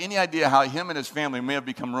anybody have any idea how him and his family may have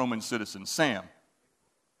become Roman citizens? Sam.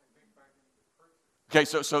 Okay,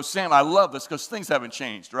 so Sam, I love this because things haven't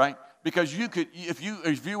changed, right? Because you could,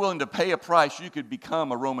 if you're willing to pay a price, you could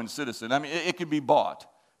become a Roman citizen. I mean, it could be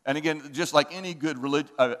bought. And again, just like any good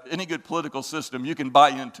political system, you can buy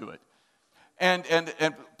into it. And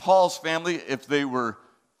Paul's family, if they were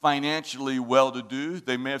financially well-to-do,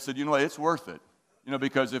 they may have said, you know what, it's worth it. You know,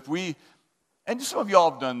 because if we, and some of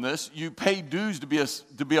y'all have done this, you pay dues to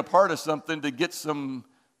be a part of something to get some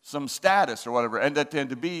status or whatever, and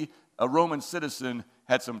to be a Roman citizen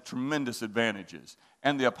had some tremendous advantages.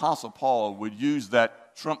 And the Apostle Paul would use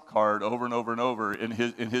that trump card over and over and over in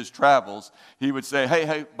his travels. He would say,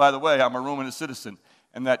 hey, by the way, I'm a Roman citizen.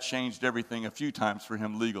 And that changed everything a few times for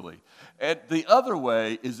him legally. And the other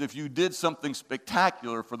way is if you did something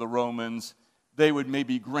spectacular for the Romans, they would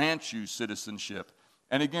maybe grant you citizenship.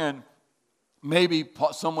 And again, maybe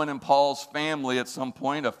someone in Paul's family at some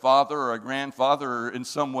point, a father or a grandfather, or in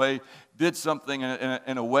some way, did something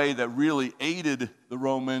in a way that really aided the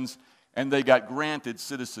Romans, and they got granted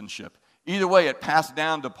citizenship. Either way, it passed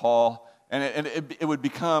down to Paul, and it would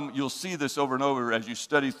become, you'll see this over and over as you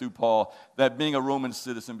study through Paul, that being a Roman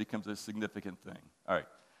citizen becomes a significant thing. All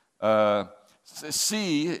right.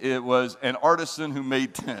 C, it was an artisan who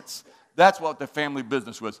made tents. That's what the family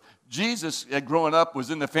business was. Jesus, growing up,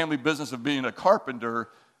 was in the family business of being a carpenter.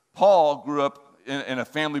 Paul grew up in a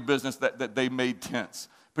family business that they made tents.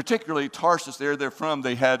 Particularly Tarsus, they're from,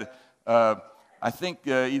 they had, I think,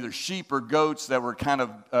 either sheep or goats that were kind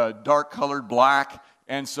of dark-colored black.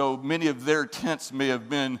 And so many of their tents may have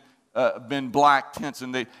been black tents.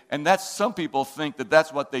 And that's, some people think that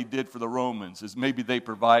that's what they did for the Romans, is maybe they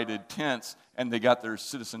provided tents and they got their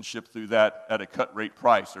citizenship through that at a cut rate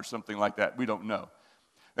price or something like that. We don't know.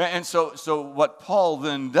 And so what Paul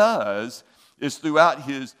then does is throughout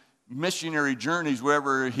his missionary journeys,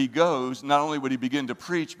 wherever he goes, not only would he begin to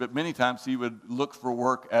preach, but many times he would look for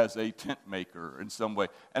work as a tent maker in some way.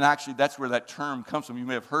 And actually, that's where that term comes from. You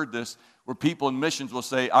may have heard this, where people in missions will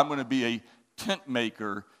say, I'm going to be a tent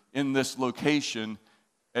maker in this location.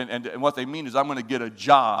 And what they mean is, I'm going to get a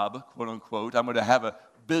job, quote unquote. I'm going to have a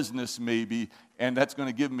business maybe, and that's going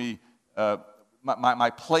to give me my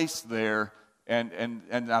place there. And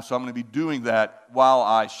so I'm going to be doing that while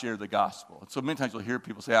I share the gospel. And so many times you'll hear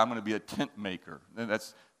people say, I'm going to be a tent maker. And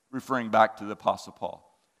that's referring back to the Apostle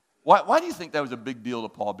Paul. Why do you think that was a big deal to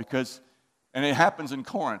Paul? Because, and it happens in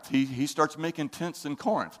Corinth. He starts making tents in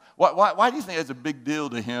Corinth. Why do you think it's a big deal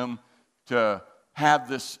to him to have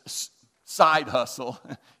this side hustle,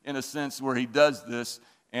 in a sense, where he does this,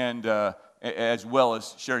 and as well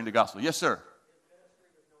as sharing the gospel? Yes, sir.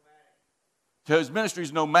 So his ministry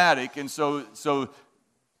is nomadic, and so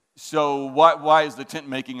why is the tent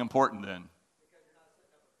making important then?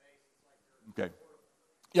 Okay.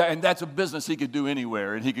 Yeah, and that's a business he could do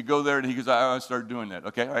anywhere, and he could go there and he could say, I want to start doing that.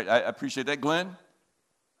 Okay, all right, I appreciate that. Glenn?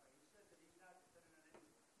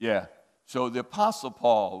 Yeah. So the Apostle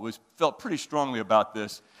Paul felt pretty strongly about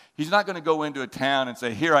this. He's not going to go into a town and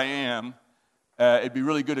say, here I am. It'd be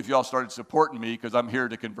really good if y'all started supporting me because I'm here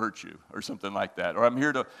to convert you or something like that. Or I'm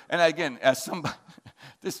here to, and again, as somebody,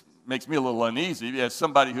 this makes me a little uneasy. As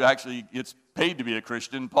somebody who actually gets paid to be a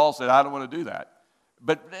Christian, Paul said, I don't want to do that.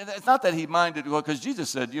 But it's not that he minded, well, because Jesus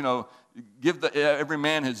said, give every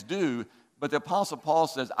man his due. But the Apostle Paul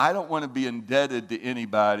says, I don't want to be indebted to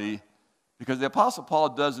anybody, because the Apostle Paul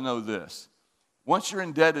does know this. Once you're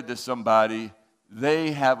indebted to somebody,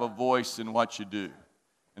 they have a voice in what you do.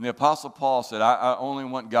 And the Apostle Paul said, I only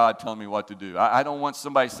want God telling me what to do. I don't want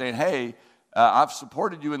somebody saying, hey, I've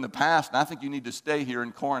supported you in the past, and I think you need to stay here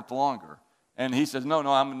in Corinth longer. And he says, no,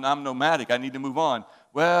 I'm nomadic. I need to move on.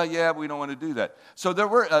 Well, yeah, we don't want to do that. So there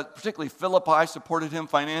were, particularly Philippi supported him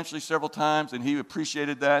financially several times, and he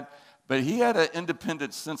appreciated that. But he had an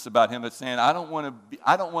independent sense about him that's saying, I don't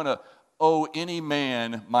want to owe any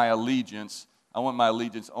man my allegiance. I want my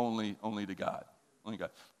allegiance only to God. Only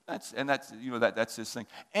God. That's his thing.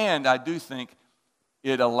 And I do think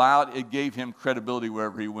it gave him credibility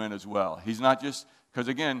wherever he went as well. He's not just, because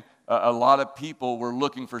again, a lot of people were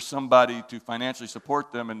looking for somebody to financially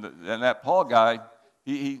support them, and that Paul guy,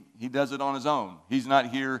 he does it on his own. He's not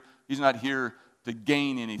here to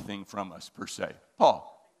gain anything from us per se. Paul.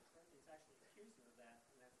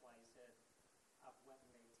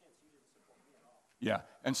 Yeah,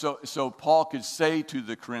 and so Paul could say to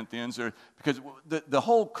the Corinthians, because the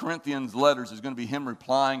whole Corinthians letters is going to be him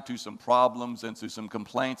replying to some problems and to some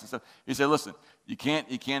complaints and stuff. He said, listen, you can't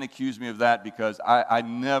accuse me of that, because I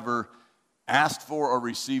never asked for or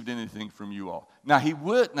received anything from you all. Now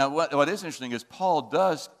what is interesting is Paul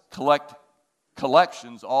does collect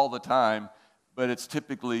collections all the time, but it's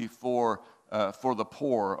typically for the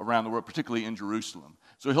poor around the world, particularly in Jerusalem.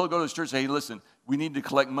 So he'll go to his church and say, hey, listen, we need to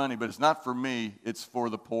collect money, but it's not for me, it's for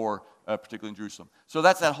the poor, particularly in Jerusalem. So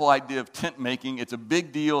that's that whole idea of tent making. It's a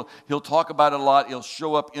big deal. He'll talk about it a lot. It'll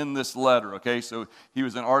show up in this letter, okay? So he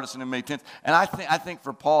was an artisan and made tents. And I think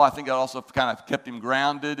for Paul, I think that also kind of kept him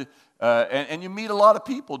grounded. And you meet a lot of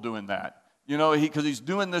people doing that, you know, because he's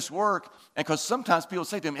doing this work. And because sometimes people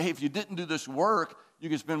say to him, hey, if you didn't do this work, you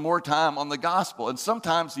can spend more time on the gospel. And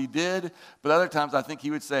sometimes he did, but other times I think he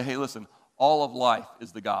would say, hey, listen, all of life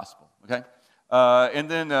is the gospel, okay? And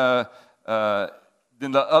then the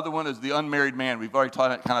other one is the unmarried man. We've already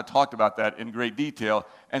kind of talked about that in great detail.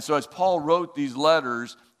 And so as Paul wrote these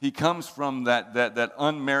letters, he comes from that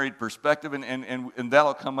unmarried perspective, and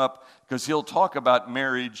that'll come up because he'll talk about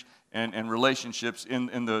marriage and relationships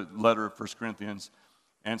in the letter of 1 Corinthians.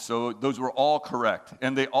 And so those were all correct,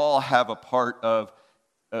 and they all have a part of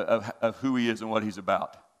who he is and what he's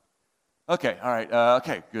about. Okay, all right,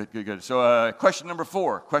 okay, good. So question number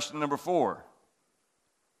four.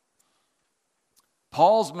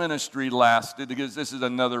 Paul's ministry lasted, because this is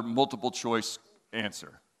another multiple choice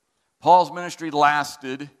answer. Paul's ministry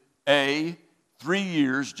lasted, A, 3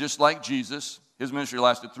 years, just like Jesus. His ministry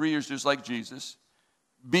lasted 3 years, just like Jesus.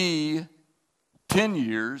 B, 10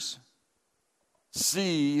 years.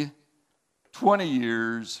 C, 20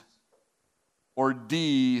 years. Or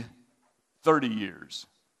D, 30 years.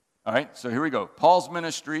 All right, so here we go. Paul's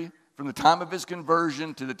ministry, from the time of his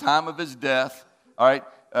conversion to the time of his death, all right,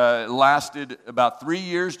 lasted about 3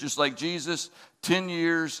 years, just like Jesus, 10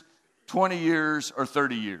 years, 20 years, or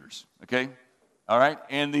 30 years, okay? All right,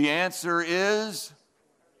 and the answer is,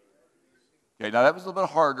 okay, now that was a little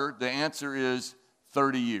bit harder. The answer is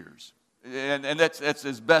 30 years. And that's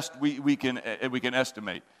as best we can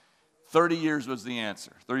estimate. 30 years was the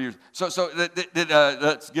answer. 30 years. So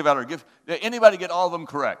let's give out our gift. Did anybody get all of them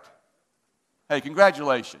correct? Hey,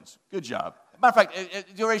 congratulations. Good job. Matter of fact,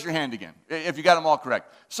 you raise your hand again if you got them all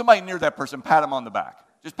correct. Somebody near that person, pat them on the back.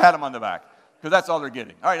 Just pat them on the back, because that's all they're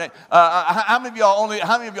getting. All right. How many of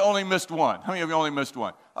you only missed one? How many of you only missed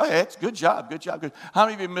one? Oh, yeah, it's good job. Good. How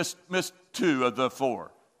many of you missed 2 of the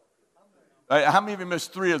 4? How many of you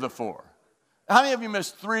missed 3 of the 4? How many of you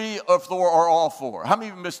missed 3 or 4 or all 4? How many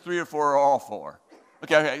of you missed 3 or 4 or all 4?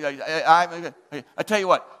 Okay, I tell you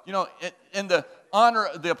what, you know, in the honor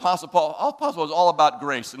of the Apostle Paul is all about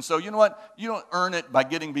grace. And so, you know what? You don't earn it by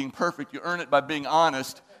being perfect. You earn it by being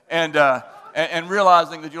honest and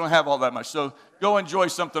realizing that you don't have all that much. So go enjoy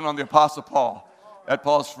something on the Apostle Paul at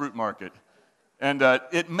Paul's Fruit Market. And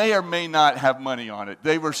it may or may not have money on it.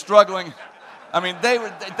 They were struggling. I mean,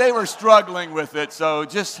 they were struggling with it. So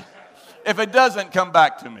just, if it doesn't, come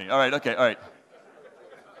back to me. All right, okay, all right.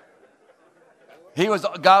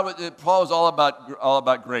 Paul was all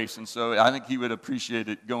about grace, and so I think he would appreciate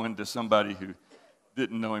it going to somebody who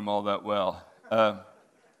didn't know him all that well.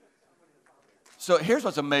 So here's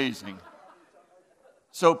what's amazing.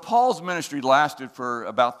 So Paul's ministry lasted for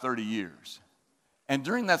about 30 years, and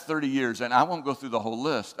during that 30 years, and I won't go through the whole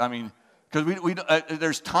list. I mean, because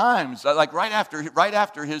there's times, like right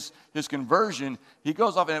after his conversion, he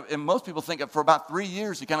goes off, and most people think for about 3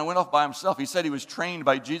 years he kind of went off by himself. He said he was trained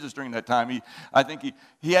by Jesus during that time. I think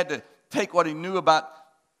he had to take what he knew about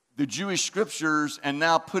the Jewish scriptures and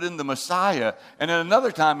now put in the Messiah. And at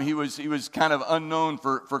another time, he was kind of unknown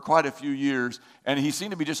for quite a few years, and he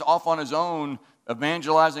seemed to be just off on his own,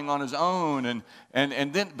 evangelizing on his own,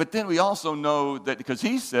 but then we also know that because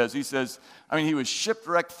he says, I mean, he was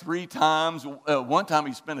shipwrecked 3 times. One time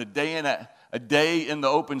he spent a day in the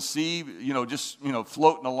open sea, just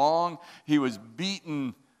floating along. He was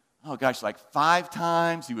beaten, like 5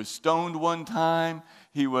 times. He was stoned 1 time.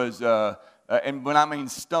 He was, and when I mean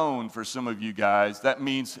stoned for some of you guys, that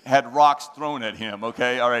means had rocks thrown at him.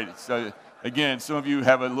 Okay, all right. So again, some of you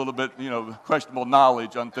have a little bit, questionable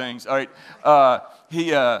knowledge on things. All right, he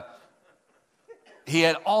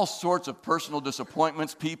had all sorts of personal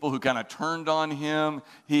disappointments, people who kind of turned on him.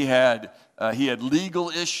 He had legal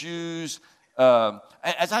issues.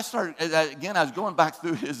 As I was going back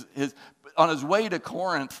through his on his way to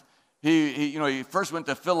Corinth. He first went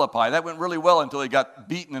to Philippi. That went really well until he got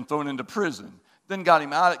beaten and thrown into prison. Then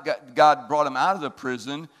God brought him out of the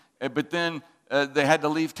prison, but then they had to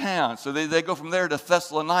leave town. So they go from there to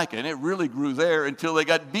Thessalonica, and it really grew there until they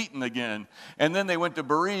got beaten again. And then they went to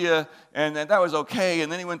Berea, and that was okay.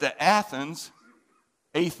 And then he went to Athens.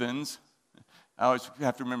 I always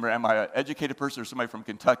have to remember, am I an educated person or somebody from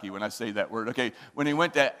Kentucky when I say that word? Okay, when he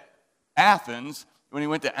went to Athens,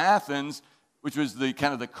 which was the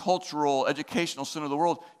kind of the cultural, educational center of the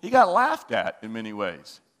world, he got laughed at in many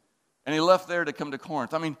ways. And he left there to come to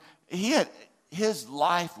Corinth. I mean, he his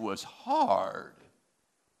life was hard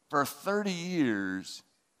for 30 years.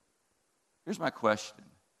 Here's my question,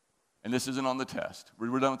 and this isn't on the test.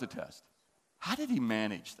 We're done with the test. How did he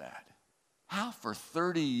manage that? How for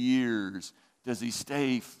 30 years does he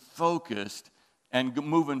stay focused and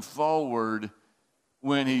moving forward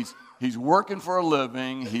when he's working for a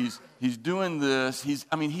living, he's doing this, he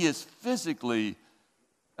is physically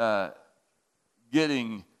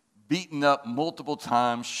getting beaten up multiple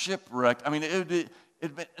times, shipwrecked.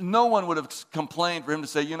 No one would have complained for him to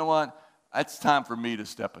say, you know what, it's time for me to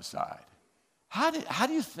step aside. How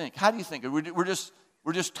do you think? We're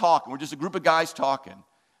just talking. We're just a group of guys talking.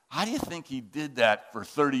 How do you think he did that for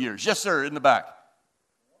 30 years? Yes, sir, in the back.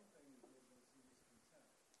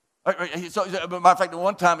 So, matter of fact,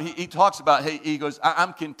 one time he talks about, he goes,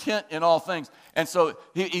 I'm content in all things. And so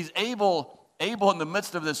he's able in the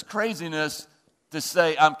midst of this craziness to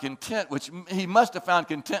say, I'm content, which he must have found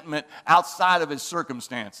contentment outside of his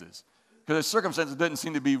circumstances. Because his circumstances didn't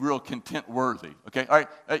seem to be real content worthy. Okay, all right,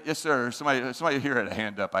 yes, sir. Somebody here had a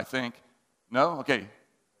hand up, I think. No? Okay.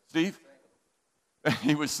 Steve?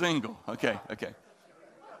 He was single. Okay.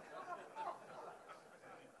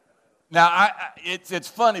 Now, it's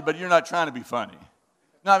funny, but you're not trying to be funny.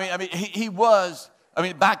 No, he was,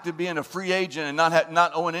 back to being a free agent and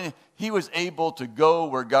not owing any. He was able to go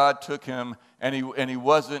where God took him, and he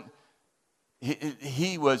wasn't.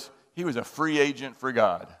 He was a free agent for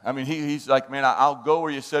God. He's like, man, I'll go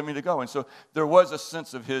where you send me to go. And so there was a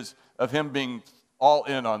sense of him being all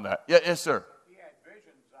in on that. Yeah, yes, sir. He had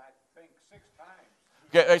visions, I think, 6 times.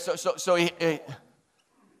 Okay, so he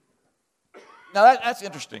now that's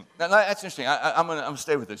interesting. That's interesting. I'm gonna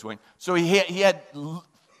stay with this, Wayne. So he had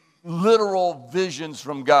literal visions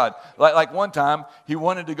from God. Like one time, he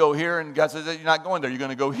wanted to go here, and God says, you're not going there, you're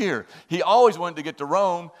going to go here. He always wanted to get to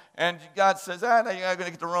Rome, and God says, no, you're not going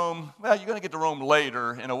to get to Rome. Well, you're going to get to Rome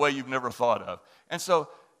later in a way you've never thought of. And so,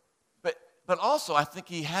 but also, I think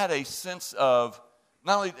he had a sense of,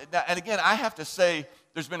 not only, and again, I have to say,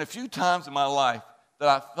 there's been a few times in my life that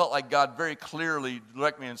I felt like God very clearly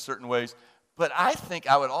directed me in certain ways, but I think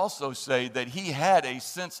I would also say that he had a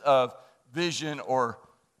sense of vision or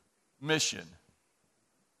mission.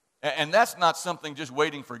 And that's not something just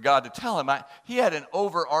waiting for God to tell him. He had an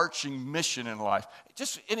overarching mission in life.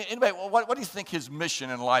 Anybody, what do you think his mission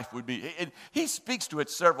in life would be? He speaks to it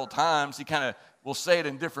several times. He kind of will say it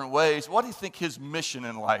in different ways. What do you think his mission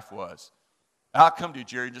in life was? I'll come to you,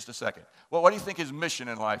 Jerry, in just a second. Well, what do you think his mission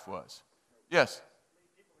in life was? Yes.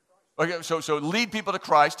 Okay, so lead people to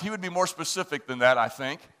Christ. He would be more specific than that, I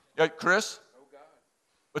think. Chris?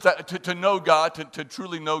 But to know God, to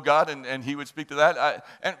truly know God, and he would speak to that.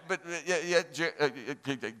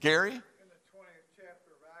 Gary? In the 20th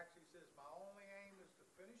chapter of Acts, he says, my only aim is to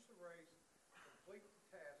finish the race, complete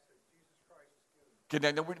the task that Jesus Christ has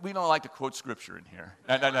given me. Okay, we don't like to quote scripture in here.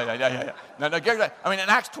 No, Gary, in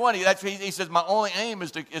Acts 20, he says, my only aim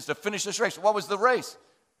is to finish this race. What was the race?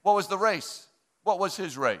 What was the race? What was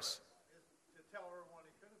his race?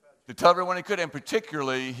 To tell everyone he could, and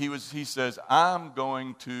particularly, he says, I'm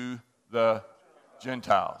going to the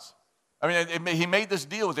Gentiles. He made this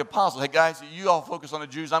deal with the apostles. Hey, guys, you all focus on the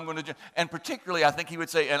Jews. I'm going to, and particularly, I think he would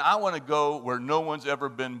say, and I want to go where no one's ever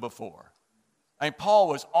been before. Paul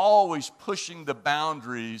was always pushing the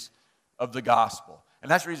boundaries of the gospel. And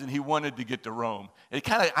that's the reason he wanted to get to Rome. I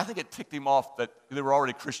think it ticked him off that there were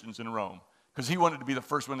already Christians in Rome, because he wanted to be the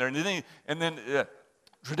first one there. And then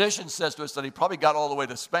tradition says to us that he probably got all the way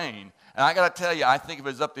to Spain. And I got to tell you, I think if it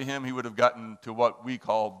was up to him, he would have gotten to what we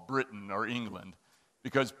call Britain or England.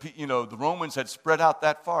 Because, the Romans had spread out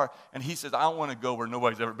that far. And he says, I want to go where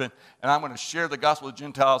nobody's ever been. And I'm going to share the gospel with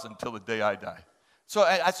Gentiles until the day I die.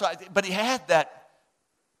 But he had that.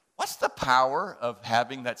 What's the power of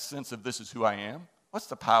having that sense of this is who I am? What's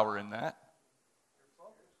the power in that?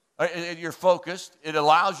 You're focused. It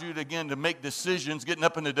allows you to make decisions getting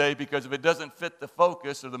up in the day, because if it doesn't fit the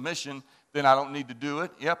focus or the mission, then I don't need to do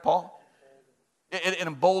it. Yeah, Paul? It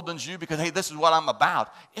emboldens you because, hey, this is what I'm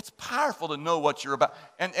about. It's powerful to know what you're about.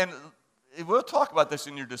 And we'll talk about this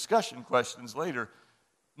in your discussion questions later.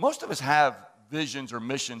 Most of us have visions or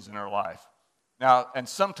missions in our life. Now, and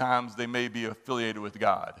sometimes they may be affiliated with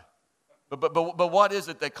God. But what is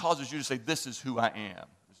it that causes you to say, this is who I am?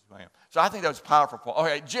 So I think that was powerful. All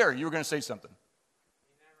right, Jerry, you were going to say something.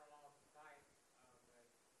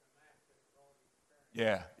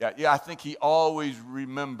 Yeah. I think he always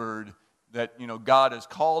remembered that God has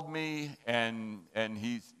called me, and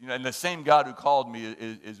he's and the same God who called me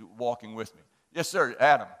is walking with me. Yes, sir,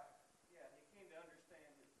 Adam. Yeah, he came to understand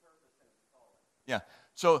his purpose and his calling. Yeah.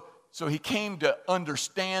 So he came to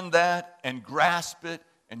understand that and grasp it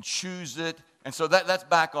and choose it And so that's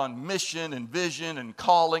back on mission and vision and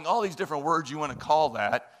calling, all these different words you want to call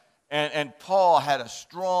that. And Paul had a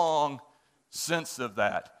strong sense of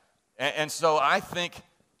that. And so I think,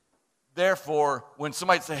 therefore, when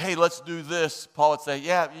somebody would say, hey, let's do this, Paul would say,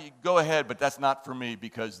 yeah, go ahead, but that's not for me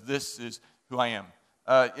because this is who I am.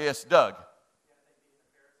 Yes, Doug.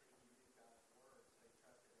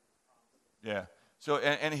 Yeah. So,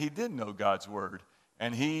 and he did know God's word.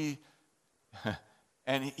 And he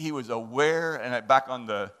was aware, and back on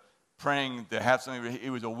the praying to have something, he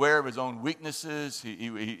was aware of his own weaknesses,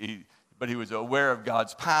 but he was aware of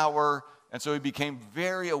God's power, and so he became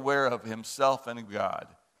very aware of himself and God,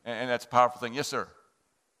 and that's a powerful thing. Yes, sir?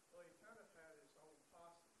 Well, he kind of had his own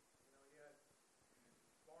posse. He had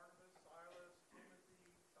Barnabas, Silas,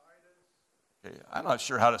 Timothy, Titus. Okay, I'm not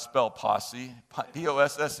sure how to spell posse.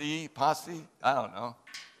 P-O-S-S-E, posse? I don't know.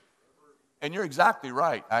 And you're exactly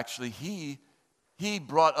right, actually. He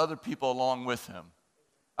brought other people along with him.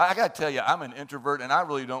 I got to tell you, I'm an introvert, and I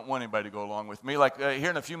really don't want anybody to go along with me. Like here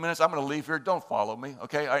in a few minutes, I'm going to leave here. Don't follow me,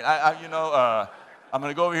 okay? I'm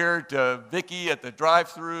going to go over here to Vicky at the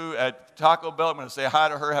drive-thru at Taco Bell. I'm going to say hi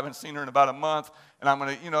to her. I haven't seen her in about a month, and I'm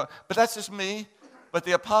going to, but that's just me. But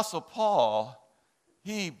the Apostle Paul,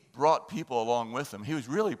 he brought people along with him. He was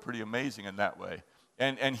really pretty amazing in that way.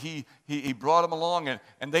 And he brought them along,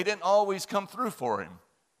 and they didn't always come through for him.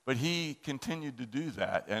 But he continued to do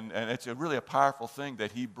that, and it's really a powerful thing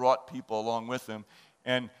that he brought people along with him.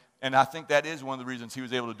 And I think that is one of the reasons he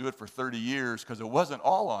was able to do it for 30 years, because it wasn't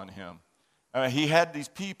all on him. He had these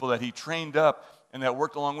people that he trained up and that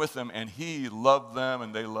worked along with him, and he loved them,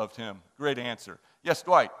 and they loved him. Great answer. Yes,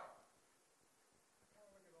 Dwight?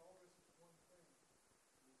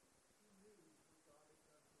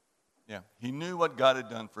 Yeah, he knew what God had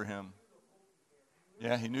done for him.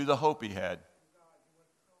 Yeah, he knew the hope he had.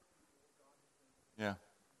 Yeah.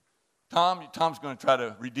 Tom's going to try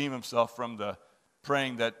to redeem himself from the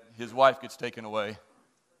praying that his wife gets taken away.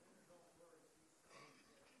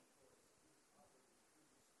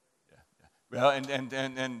 Yeah. Well,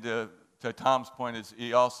 and to Tom's point is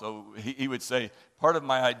he would say part of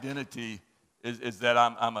my identity is that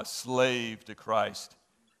I'm a slave to Christ,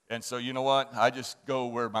 and so you know what? I just go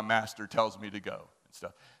where my master tells me to go and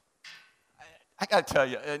stuff. I got to tell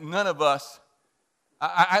you, none of us.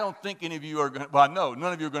 I don't think any of you are going to, well, no,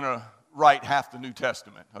 none of you are going to write half the New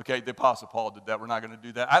Testament, okay? The Apostle Paul did that. We're not going to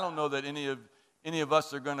do that. I don't know that any of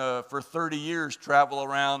us are going to, for 30 years, travel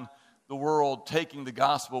around the world taking the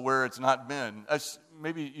gospel where it's not been.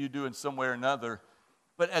 Maybe you do in some way or another.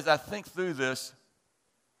 But as I think through this,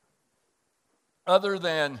 other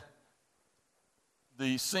than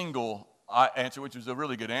the single answer, which was a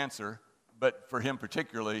really good answer, but for him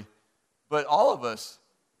particularly, but all of us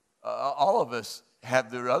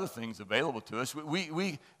have the other things available to us.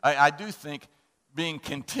 I do think being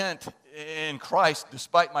content in Christ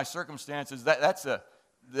despite my circumstances, that's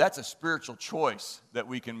a spiritual choice that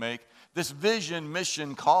we can make. This vision,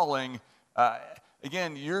 mission, calling,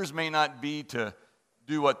 again, yours may not be to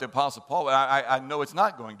do what the Apostle Paul, I know it's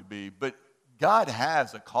not going to be, but God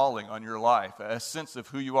has a calling on your life, a sense of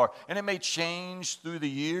who you are. And it may change through the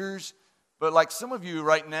years, but like some of you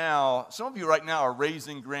right now are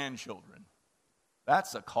raising grandchildren.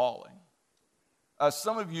 That's a calling.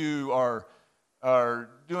 Some of you are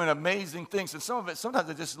doing amazing things, and sometimes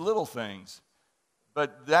they're just little things,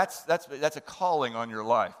 but that's a calling on your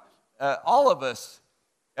life. All of us,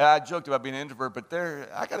 I joked about being an introvert, but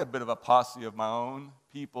I got a bit of a posse of my own,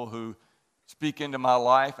 people who speak into my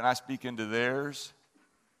life, and I speak into theirs.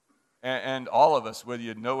 And all of us, whether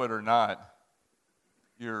you know it or not,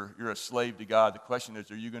 you're a slave to God. The question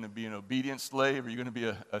is, are you going to be an obedient slave, or are you going to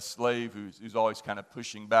be a slave who's always kind of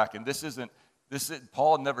pushing back? And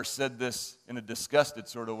Paul never said this in a disgusted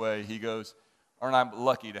sort of way. He goes, aren't I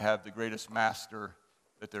lucky to have the greatest master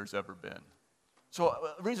that there's ever been? So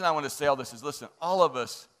the reason I want to say all this is, listen, all of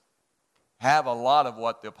us have a lot of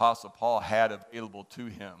what the Apostle Paul had available to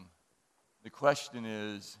him. The question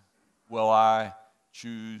is, will I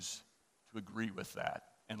choose to agree with that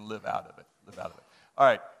and live out of it? All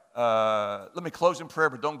right, let me close in prayer,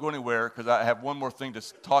 but don't go anywhere, because I have one more thing to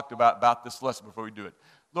talk about this lesson before we do it.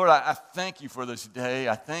 Lord, I thank you for this day.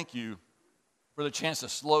 I thank you for the chance to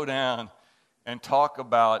slow down and talk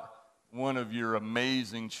about one of your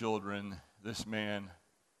amazing children, this man,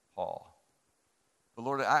 Paul. But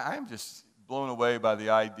Lord, I'm just blown away by the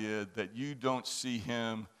idea that you don't see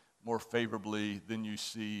him more favorably than you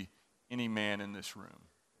see any man in this room.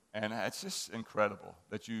 And it's just incredible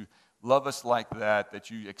that you love us like that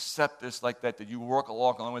you accept us like that you work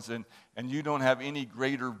along with us, and you don't have any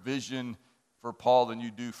greater vision for Paul than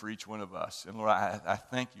you do for each one of us. And Lord, I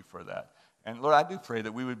thank you for that. And Lord, I do pray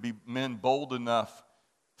that we would be men bold enough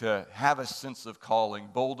to have a sense of calling,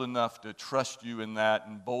 bold enough to trust you in that,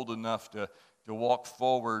 and bold enough to walk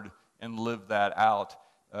forward and live that out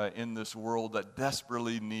in this world that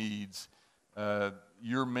desperately needs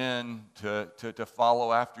your men to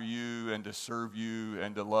follow after you and to serve you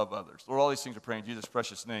and to love others. Lord, all these things are praying in Jesus'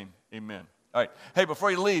 precious name. Amen. All right. Hey, before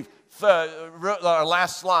you leave, our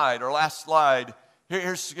last slide.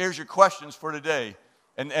 Here's your questions for today.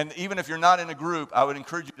 And even if you're not in a group, I would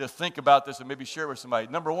encourage you to think about this and maybe share with somebody.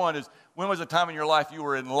 Number one is, when was a time in your life you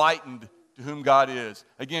were enlightened to whom God is?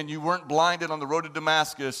 Again, you weren't blinded on the road to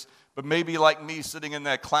Damascus, but maybe like me sitting in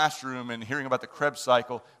that classroom and hearing about the Krebs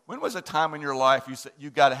cycle. When was a time in your life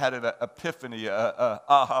you had an epiphany, a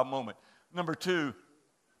aha moment? Number two,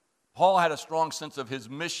 Paul had a strong sense of his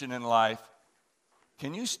mission in life.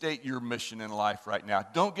 Can you state your mission in life right now?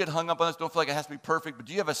 Don't get hung up on this. Don't feel like it has to be perfect, but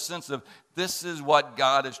do you have a sense of this is what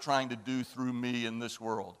God is trying to do through me in this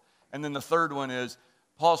world? And then the third one is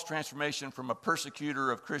Paul's transformation from a persecutor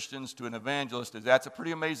of Christians to an evangelist. That's a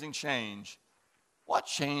pretty amazing change. What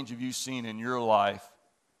change have you seen in your life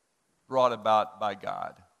brought about by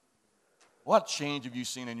God? What change have you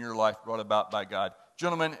seen in your life brought about by God?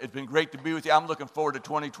 Gentlemen, it's been great to be with you. I'm looking forward to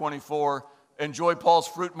 2024. Enjoy Paul's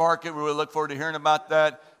Fruit Market. We look forward to hearing about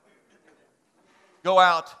that. Go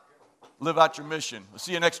out, live out your mission. We'll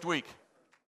see you next week.